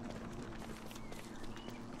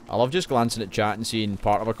 I love just glancing at chat and seeing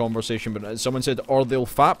part of a conversation, but someone said, or they'll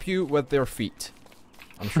fap you with their feet.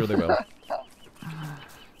 I'm sure they will.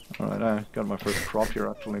 Alright, I got my first crop here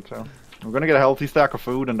actually too. We're gonna get a healthy stack of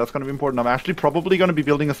food, and that's gonna be important. I'm actually probably gonna be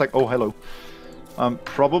building a oh, hello. I'm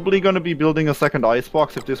probably gonna be building a second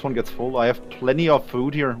icebox if this one gets full. I have plenty of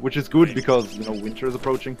food here, which is good because, you know, winter is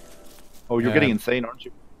approaching. Oh, you're getting insane, aren't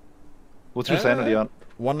you? What's your sanity on?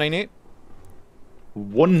 198.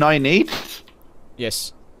 198?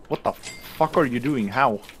 Yes. What the fuck are you doing?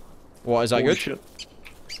 How? What, is that Holy good? Shit.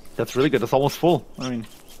 That's really good. It's almost full. I mean...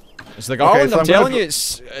 It's the garland, so I'm telling you,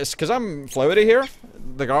 it's because I'm flowery here.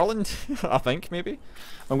 The garland, I think, maybe.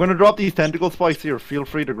 I'm gonna drop these tentacle spikes here. Feel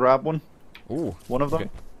free to grab one. Ooh. One of them.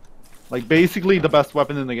 Okay. Like, basically the best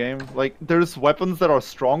weapon in the game. Like, there's weapons that are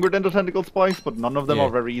stronger than the tentacle spikes, but none of them are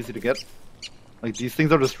very easy to get. Like, these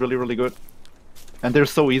things are just really, really good. And they're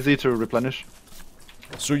so easy to replenish.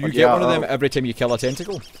 So you get one of them every time you kill a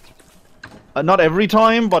tentacle? Not every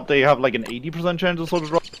time, but they have like an 80% chance of sort of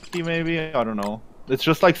dropping, maybe. I don't know. It's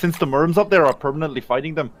just like, since the merms up there are permanently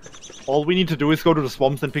fighting them, all we need to do is go to the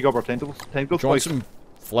swamps and pick up our tentacle Do you want spikes. some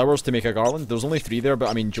flowers to make a garland? There's only 3 there, but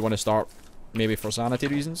I mean, do you want to start maybe for sanity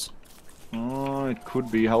reasons? Oh, it could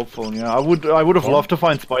be helpful, yeah. I would have loved to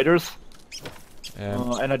find spiders.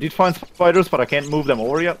 And I did find spiders, but I can't move them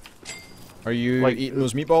over yet. Are you eating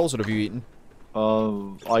those meatballs, or have you eaten?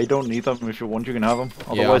 I don't need them. If you want, you can have them.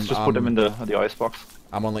 Otherwise, just put them in the icebox.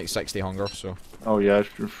 I'm on like 60 hunger, so... Oh yeah,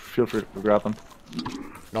 feel free to grab them.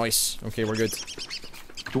 Nice. Okay, we're good.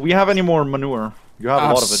 Do we have any more manure? You have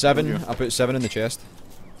a lot of it. 7. I put 7 in the chest.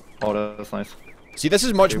 Oh, that's nice. See, this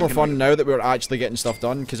is much more fun now that we're actually getting stuff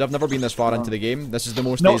done, because I've never been this far into the game. This is the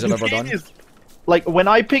most days I've ever done. Like, when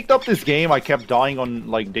I picked up this game, I kept dying on,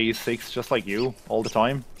 like, day 6, just like you, all the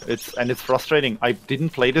time. It's frustrating. I didn't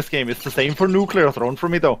play this game. It's the same for Nuclear Throne for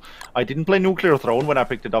me, though. I didn't play Nuclear Throne when I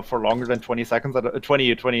picked it up for longer than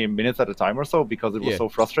 20 minutes at a time or so, because it was so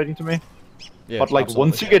frustrating to me. Yeah, but, like,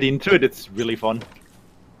 once you get into it, it's really fun.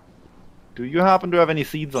 Do you happen to have any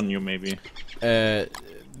seeds on you, maybe?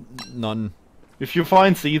 None. If you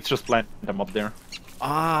find seeds, just plant them up there.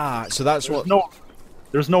 Ah, so that's what...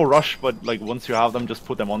 There's no rush, but like once you have them, just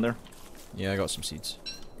put them on there. Yeah, I got some seeds.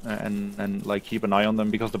 And like keep an eye on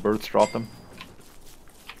them because the birds drop them.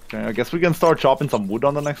 Okay, I guess we can start chopping some wood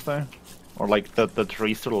on the next day, or like the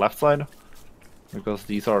trees to the left side, because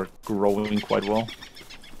these are growing quite well.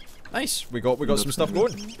 Nice. We got some stuff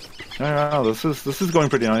going. Yeah, this is going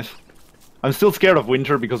pretty nice. I'm still scared of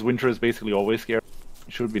winter because winter is basically always scary.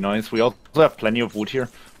 It should be nice. We also have plenty of wood here.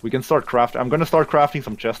 We can start crafting. I'm gonna start crafting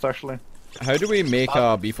some chests actually. How do we make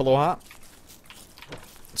a beefalo hat?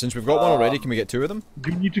 Since we've got one already, can we get 2 of them?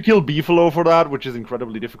 You need to kill beefalo for that, which is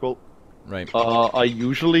incredibly difficult. Right. I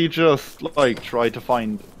usually just like try to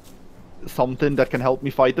find something that can help me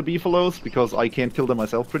fight the beefalos because I can't kill them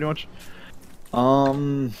myself pretty much.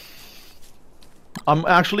 I'm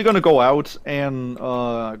actually gonna go out and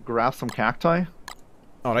grab some cacti.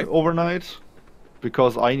 Alright. Overnight.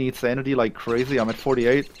 Because I need sanity like crazy. I'm at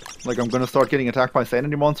 48. Like I'm gonna start getting attacked by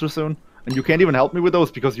sanity monsters soon. And you can't even help me with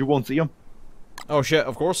those because you won't see them. Oh shit,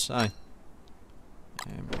 of course. Aye.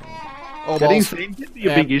 Oh, getting sane can be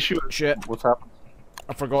a big issue. Shit. What's happened?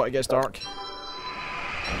 I forgot it gets dark.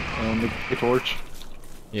 Make a torch.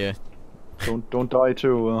 Yeah. Don't die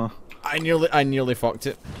too. I nearly fucked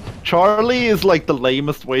it. Charlie is like the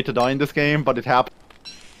lamest way to die in this game, but it happened.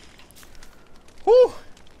 Whew.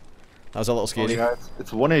 That was a little scary. Oh, yeah,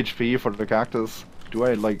 it's 1 HP for the cactus.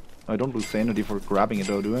 I don't lose sanity for grabbing it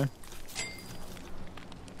though, do I?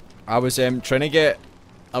 I was trying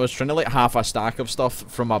to like half a stack of stuff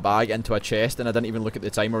from my bag into a chest, and I didn't even look at the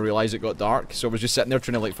time or realize it got dark. So I was just sitting there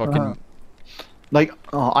trying to like fucking. Like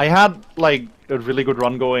I had like a really good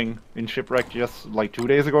run going in Shipwreck just like 2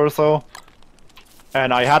 days ago or so,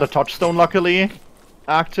 and I had a touchstone luckily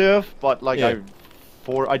active, but like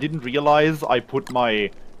I didn't realize I put my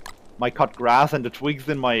cut grass and the twigs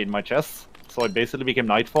in my chest, so it basically became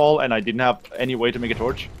nightfall, and I didn't have any way to make a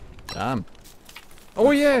torch. Damn.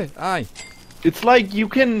 Oh yeah, aye. It's like you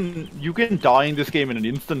can die in this game in an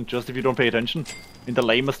instant just if you don't pay attention, in the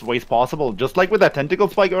lamest ways possible. Just like with that tentacle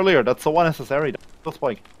spike earlier, that's so unnecessary. Tentacle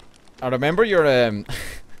spike. I remember your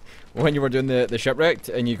when you were doing the shipwrecked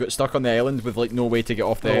and you got stuck on the island with like no way to get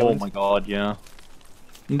off the island. Oh my god, yeah.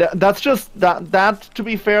 That's just that. To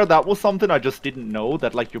be fair, that was something I just didn't know,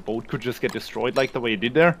 that like your boat could just get destroyed like the way it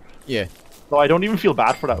did there. Yeah. So I don't even feel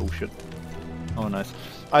bad for that. Oh shit. Oh nice.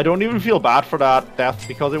 I don't even feel bad for that death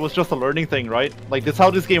because it was just a learning thing, right? Like this is how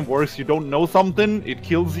this game works. You don't know something, it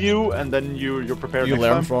kills you, and then you're prepared. You next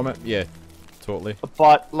learn time. from it. Yeah. Totally.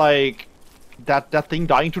 But like that thing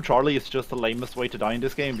dying to Charlie is just the lamest way to die in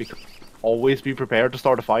this game because always be prepared to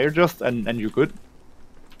start a fire and you're good.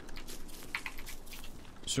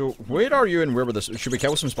 So where are you and where were this? Should we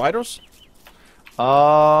kill some spiders?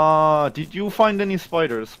 Did you find any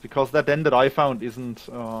spiders? Because that den that I found isn't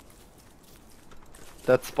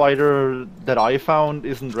that spider that I found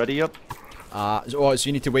isn't ready yet. So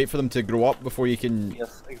you need to wait for them to grow up before you can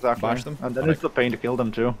bash them? And then it's a pain to kill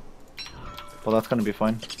them too. But that's gonna be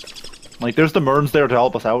fine. Like, there's the Merns there to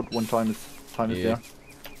help us out when time is there.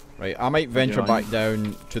 Right, I might venture back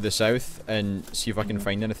down to the south and see if I can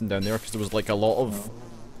find anything down there, because there was like a lot of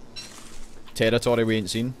territory we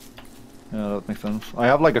ain't seen. Yeah, that makes sense. I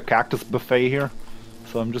have like a cactus buffet here,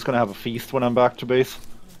 so I'm just gonna have a feast when I'm back to base.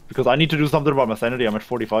 Because I need to do something about my sanity, I'm at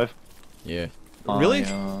 45. Yeah. Really?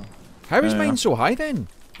 How is mine so high then?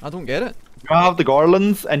 I don't get it. You have the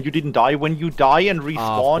garlands and you didn't die. When you die and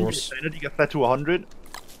respawn, your sanity gets set to 100.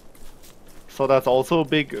 So that's also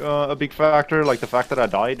a big factor. Like the fact that I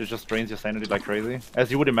died, it just drains your sanity like crazy.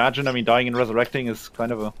 As you would imagine, I mean, dying and resurrecting is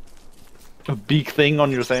kind of a big thing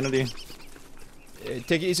on your sanity.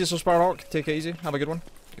 Take it easy, so Sparrock. Take it easy. Have a good one.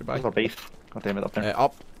 Goodbye. There's our base. God damn it, up there.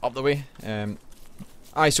 Up the way.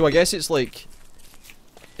 Aye, so I guess it's like,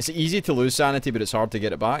 it's easy to lose sanity, but it's hard to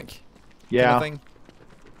get it back. Yeah. Kind of thing.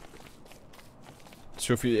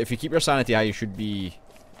 So if you keep your sanity high, you should be.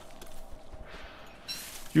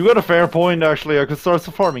 You got a fair point, actually. I could start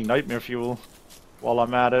farming nightmare fuel while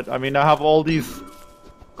I'm at it. I mean, I have all these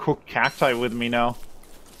cooked cacti with me now.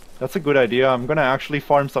 That's a good idea. I'm gonna actually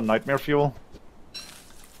farm some nightmare fuel.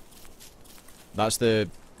 That's the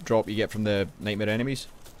drop you get from the nightmare enemies?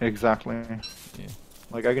 Exactly. Yeah.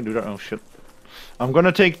 Like, I can do that. Oh, shit. I'm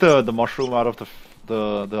gonna take the mushroom out of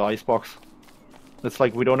the icebox. It's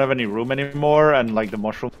like we don't have any room anymore, and like the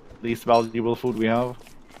mushroom, least valuable food we have.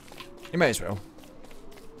 You might as well.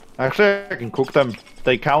 Actually, I can cook them.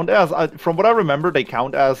 They count as, from what I remember, they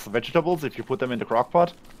count as vegetables if you put them in the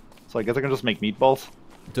crockpot. So I guess I can just make meatballs.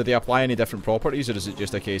 Do they apply any different properties, or is it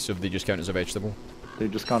just a case of they just count as a vegetable? They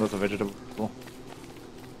just count as a vegetable.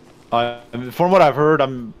 From what I've heard,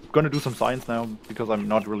 I'm gonna do some science now, because I'm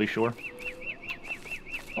not really sure.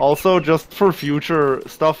 Also, just for future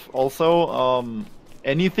stuff, also,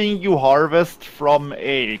 anything you harvest from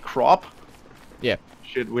a crop... Yeah.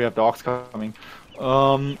 Shit, we have dogs coming.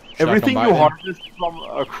 Everything you harvest from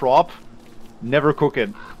a crop, never cook it.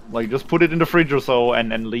 Like, just put it in the fridge or so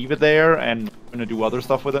and leave it there, and I'm gonna do other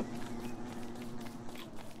stuff with it.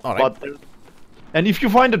 Alright. And if you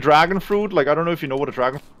find a dragon fruit, like, I don't know if you know what a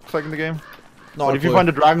dragon fruit looks like in the game. No, but if you find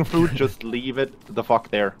a dragon fruit, just leave it the fuck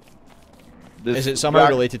there. Is it somehow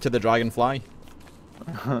related to the dragonfly?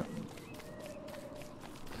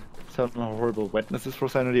 Certain horrible wetnesses for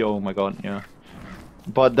sanity, oh my god, yeah.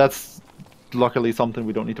 But that's luckily something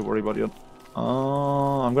we don't need to worry about yet.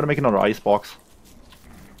 I'm gonna make another ice box.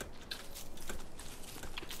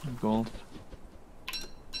 Gold.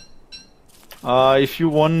 If you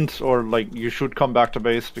want, or like, you should come back to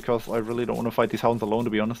base, because I really don't want to fight these hounds alone,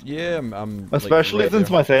 to be honest. Yeah, I'm especially like,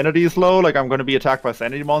 since my sanity is low, like I'm gonna be attacked by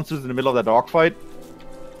sanity monsters in the middle of that dogfight.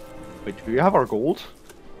 Wait, do you have our gold?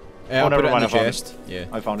 Oh, never mind, I found it. Yeah.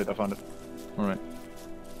 I found it. Alright.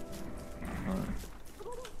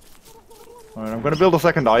 Alright, I'm gonna build a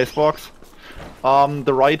second ice box.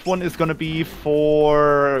 The right one is gonna be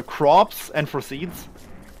for crops and for seeds.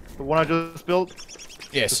 The one I just built.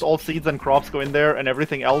 Yes. Just all seeds and crops go in there, and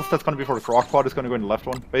everything else that's gonna be for the crock pot is gonna go in the left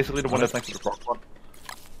one. Basically the one that's next to the crock pot.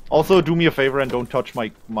 Also, do me a favor and don't touch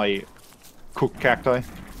my cooked cacti.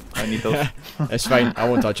 I need those. It's fine, I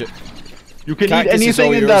won't touch it. You can eat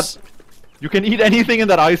anything in that. You can eat anything in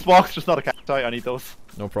that ice box, just not a cacti. I need those.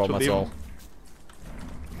 No problem at all.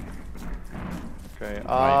 Okay.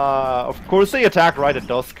 Of course they attack right at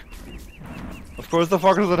dusk. Of course the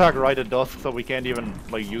fuckers attack right at dusk, so we can't even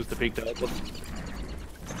like use the pig to help us.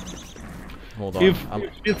 Hold on.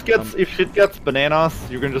 If shit gets bananas,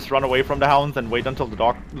 you can just run away from the hounds and wait until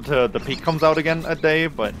the pig comes out again at day.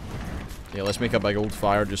 But yeah, let's make a big old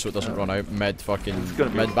fire just so it doesn't run out mid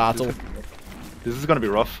battle. This is gonna be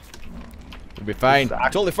rough. It'll be fine.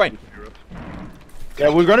 Totally fine. Yeah,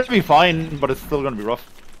 we're gonna be fine, but it's still gonna be rough.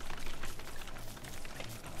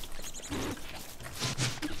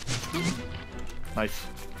 Nice.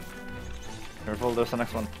 Careful, there's the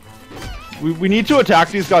next one. We need to attack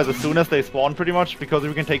these guys as soon as they spawn, pretty much, because if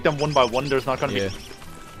we can take them one by one, there's not gonna be... Get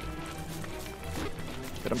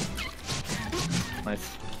him.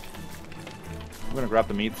 Nice. I'm gonna grab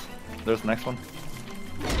the meats. There's the next one.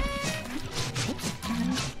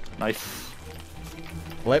 Nice.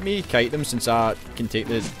 Let me kite them since I can take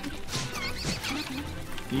the...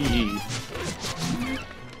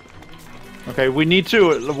 Okay, we need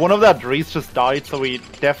to... One of that trees just died, so we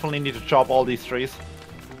definitely need to chop all these trees.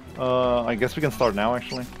 I guess we can start now,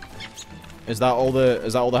 actually. Is that all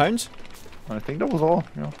the hounds? I think that was all,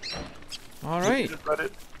 yeah. Alright.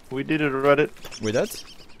 We did it, Reddit. We did?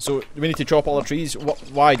 So, we need to chop all the trees.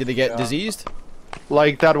 Why? Did they get diseased?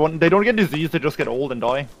 Like that one, they don't get disease, they just get old and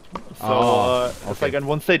die. So it's like, and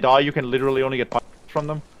once they die, you can literally only get points from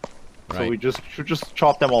them. Right. So we should just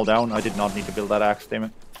chop them all down. I did not need to build that axe, damn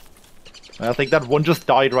it. I think that one just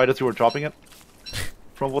died right as you were chopping it.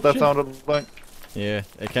 From what that sounded like. Yeah,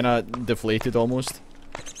 it kind of deflated almost.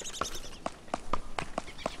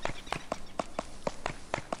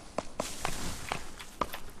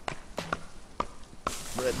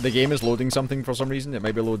 The game is loading something for some reason. It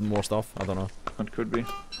might be loading more stuff. I don't know. It could be.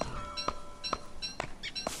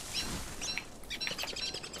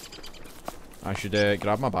 I should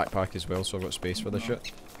grab my backpack as well so I've got space for this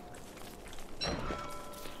shit.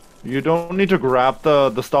 You don't need to grab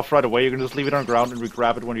the stuff right away. You can just leave it on the ground and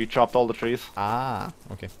re-grab it when you chopped all the trees. Ah,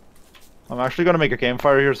 okay. I'm actually gonna make a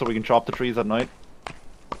campfire here so we can chop the trees at night.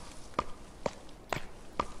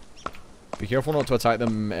 Be careful not to attack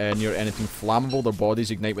them near anything flammable. Their bodies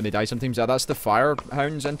ignite when they die sometimes. Yeah, that's the fire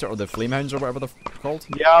hounds, or the flame hounds, or whatever they're called.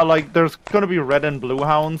 Yeah, like there's gonna be red and blue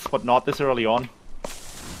hounds, but not this early on.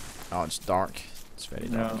 Oh, it's dark. It's very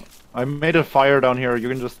dark. Yeah. I made a fire down here. You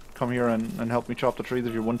can just come here and help me chop the trees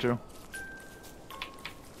if you want to.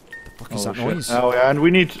 The fuck is that noise? Oh yeah, and we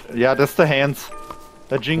need... Yeah, that's the hands.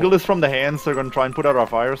 The jingle is from the hands. They're gonna try and put out our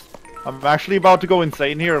fires. I'm actually about to go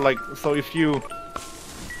insane here. Like, so if you...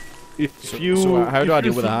 So how do I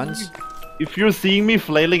deal with the hands? If you're seeing me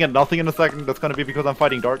flailing at nothing in a second, that's gonna be because I'm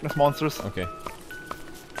fighting darkness monsters. Okay.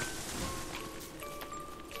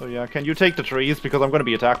 So yeah, can you take the trees? Because I'm gonna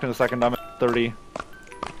be attacked in a second. I'm at 30.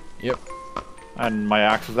 Yep. And my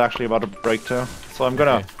axe is actually about to break too. So I'm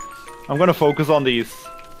gonna focus on these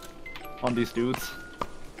dudes.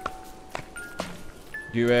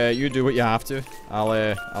 You do what you have to.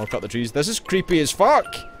 I'll cut the trees. This is creepy as fuck.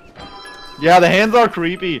 Yeah, the hands are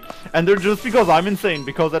creepy, and they're just because I'm insane.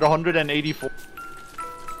 Because at 184,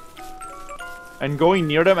 and going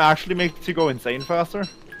near them actually makes you go insane faster.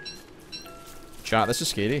 Chat, this is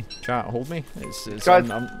scary. Chat, hold me. It's guys,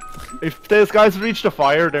 if these guys reach the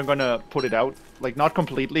fire, they're gonna put it out. Like, not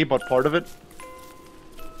completely, but part of it.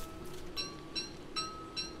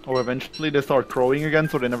 Or eventually they start crowing again,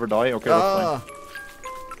 so they never die. Okay, that's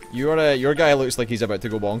fine. Your guy looks like he's about to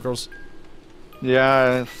go bonkers.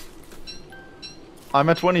 Yes. I'm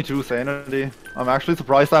at 22 sanity. I'm actually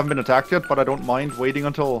surprised I haven't been attacked yet, but I don't mind waiting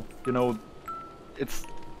until, you know, it's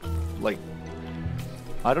like...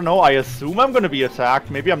 I don't know, I assume I'm gonna be attacked.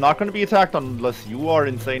 Maybe I'm not gonna be attacked unless you are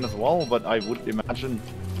insane as well, but I would imagine.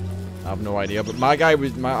 I have no idea, but my guy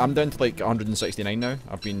was... I'm down to like 169 now.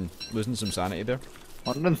 I've been losing some sanity there.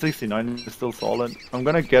 169 is still solid. I'm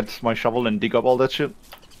gonna get my shovel and dig up all that shit.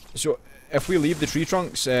 So, if we leave the tree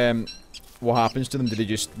trunks, what happens to them?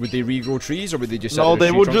 Would they regrow trees, or would they just sit No, there as they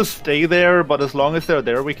tree would trunks? just stay there, but as long as they're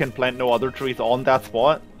there, we can plant no other trees on that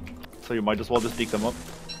spot. So you might as well just dig them up.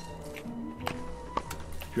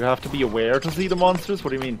 You have to be aware to see the monsters? What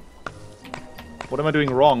do you mean? What am I doing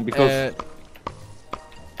wrong? Because...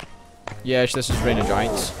 yes, this is Reign of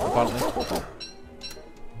Giants, apparently.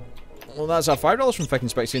 Well, that's our $5 from Fick and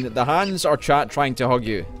Spick saying that the hands are chat trying to hug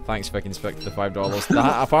you. Thanks, Fick and Spick, for the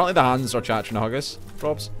 $5. Apparently the hands are chat trying to hug us.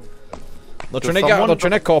 Props. They're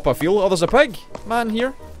trying to cop a feel. Oh, there's a pig man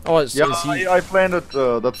here. Oh, it's he. I planted.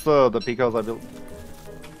 That's the pig house I built.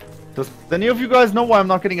 Does any of you guys know why I'm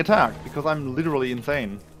not getting attacked? Because I'm literally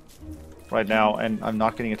insane right now, and I'm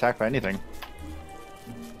not getting attacked by anything.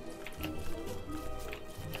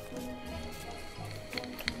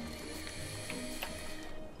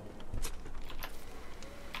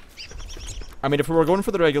 I mean, if we were going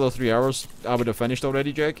for the regular 3 hours, I would have finished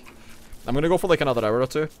already, Jake. I'm gonna go for like another hour or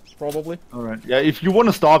two, probably. Alright. Yeah, if you want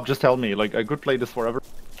to stop, just tell me. Like, I could play this forever.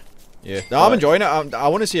 Yeah. No, I'm enjoying it. I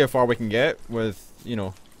want to see how far we can get with, you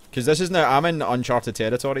know... Because this is now... I'm in uncharted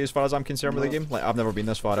territory as far as I'm concerned with the game. Like, I've never been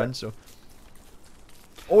this far in, so...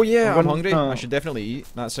 Oh yeah, I'm hungry. I should definitely eat.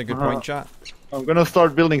 That's a good point, chat. I'm gonna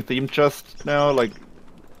start building theme chests now, like...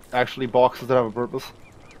 Actually boxes that have a purpose.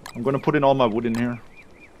 I'm gonna put in all my wood in here.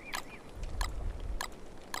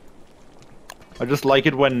 I just like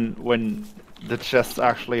it when the chests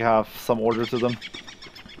actually have some order to them.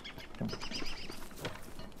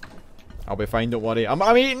 I'll be fine, don't worry. I'm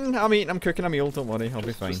eating, I'm cooking a meal, don't worry, I'll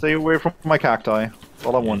be fine. Stay away from my cacti. That's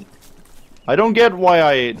all I want. I don't get why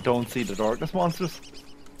I don't see the darkness monsters.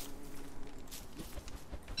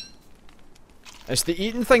 It's the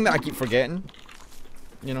eating thing that I keep forgetting.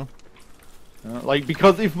 You know? Like,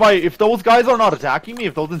 because if those guys are not attacking me,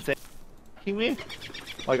 if those insane are attacking me,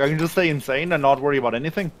 like, I can just stay insane and not worry about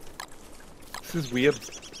anything. This is weird.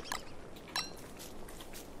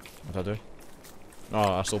 What'd I do?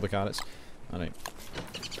 Oh, I stole the carrots. Alright.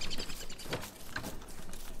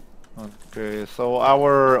 Okay, so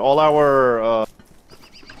all our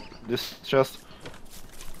this chest.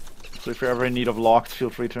 So if you're ever in need of logs, feel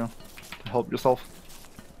free to help yourself.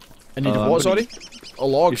 I need what, sorry? Oh,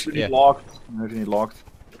 logs? If you Yeah. need logs, if you need logs.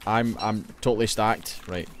 I'm totally stacked.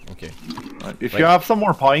 Right, okay. Right. If you have some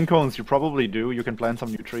more pine cones, you probably do. You can plant some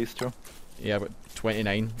new trees too. Yeah, but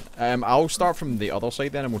 29. I'll start from the other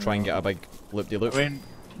side then, and we'll try and get a big loop-de-loop. I mean,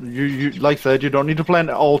 you like I said, you don't need to plant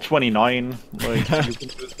all 29. Like you can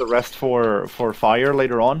use the rest for fire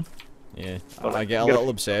later on. Yeah, But I get a little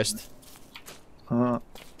obsessed. What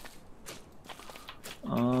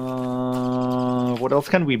else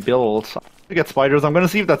can we build? To get spiders, I'm gonna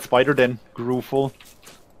see if that spider den grew full.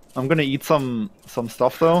 I'm gonna eat some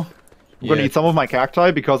stuff though. I'm gonna eat some of my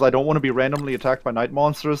cacti because I don't want to be randomly attacked by night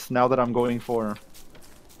monsters now that I'm going for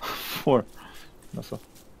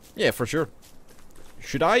Yeah, for sure.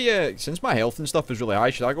 Should I, since my health and stuff is really high,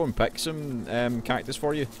 should I go and pick some cactus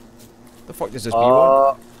for you? The fuck does this bee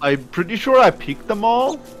want? I'm pretty sure I picked them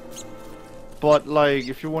all. But like,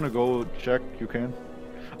 if you want to go check, you can.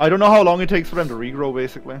 I don't know how long it takes for them to regrow,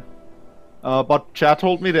 basically. But chat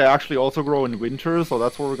told me they actually also grow in winter, so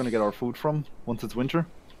that's where we're gonna get our food from once it's winter.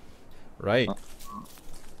 Right.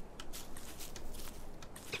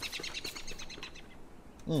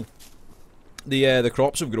 The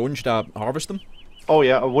crops have grown. Should I harvest them? Oh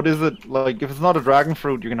yeah, what is it? Like, if it's not a dragon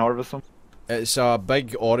fruit, you can harvest them. It's a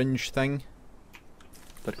big orange thing.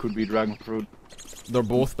 That could be dragon fruit. They're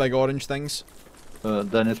both big orange things.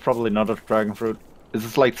 Then it's probably not a dragon fruit. Is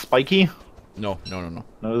this like spiky? No. No,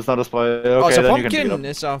 it's not a spiky. Okay, Oh, it's a then you can pick it pumpkin! up.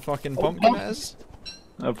 It's a fucking pumpkin, it is.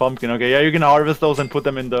 A pumpkin, okay. Yeah, you can harvest those and put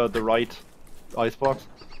them in the right icebox.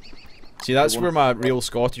 See, that's where my real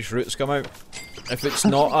Scottish roots come out. If it's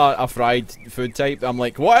not a fried food type, I'm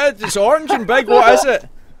like, what? It's orange and big, what is it?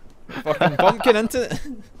 Fucking pumpkin, into it?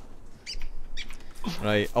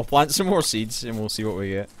 Right, I'll plant some more seeds and we'll see what we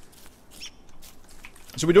get.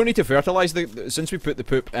 So we don't need to fertilise since we put the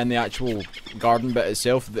poop in the actual garden bit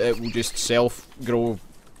itself, it will just self-grow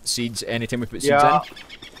seeds anytime we put seeds in?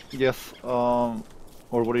 Yes, or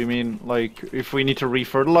what do you mean? Like, if we need to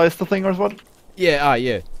re-fertilize the thing or what? Yeah,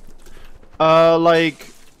 yeah. Like,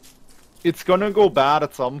 it's gonna go bad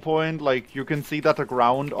at some point. Like, you can see that the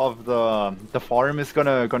ground of the farm is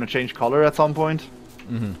gonna change color at some point.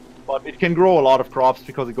 Mm-hmm. But it can grow a lot of crops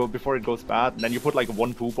because before it goes bad, and then you put like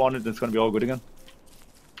one poop on it and it's gonna be all good again.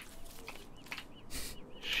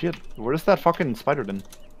 Shit, where's that fucking spider then?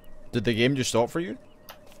 Did the game just stop for you?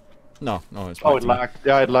 No, it's Oh, back it to me. lagged.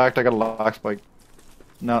 Yeah, it lagged. I got a lag spike.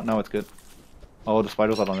 Now it's good. Oh, the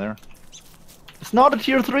spider's not on there. It's not a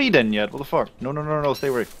tier 3 then yet. What the fuck? No, stay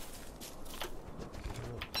away.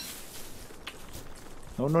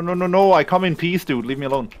 No, I come in peace, dude. Leave me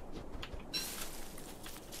alone.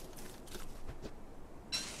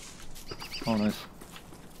 Oh, nice.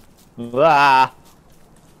 Ah!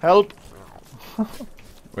 Help!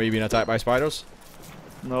 Were you being attacked by spiders?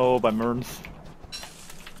 No, by merns.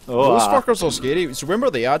 Oh, Those fuckers are scary. So when were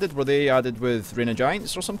they added? Were they added with Reign of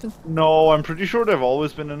Giants or something? No, I'm pretty sure they've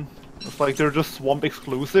always been in. It's like they're just swamp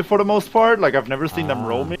exclusive for the most part. Like, I've never seen them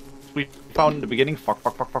roaming. We found in the beginning. Fuck.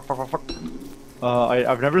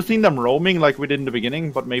 I've never seen them roaming like we did in the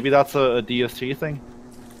beginning, but maybe that's a DST thing.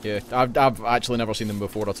 Yeah, I've actually never seen them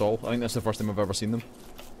before at all. I think that's the first time I've ever seen them.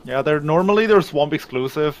 Yeah, they're swamp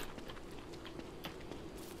exclusive.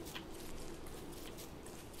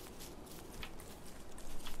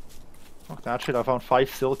 Fuck that shit, I found 5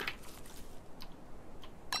 silk.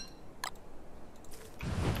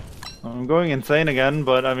 I'm going insane again,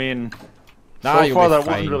 but I mean, Nah, so you'll far be that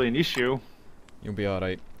fine. wasn't really an issue. You'll be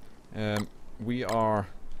alright. We're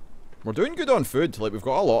doing good on food. Like, we've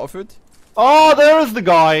got a lot of food. Oh, there's the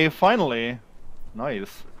guy, finally.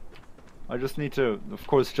 Nice. I just need to, of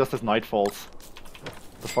course, just as night falls,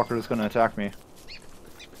 the fucker is gonna attack me.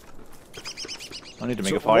 I need to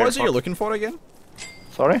make a fire. What is it you're looking for again?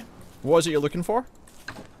 Sorry? What is it you're looking for?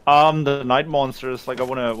 The night monsters. Like, I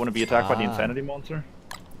wanna be attacked by the insanity monster.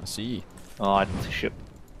 I see. Oh, I didn't see shit.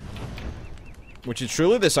 Which is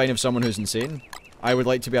truly the sign of someone who's insane. I would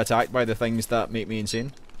like to be attacked by the things that make me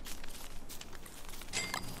insane.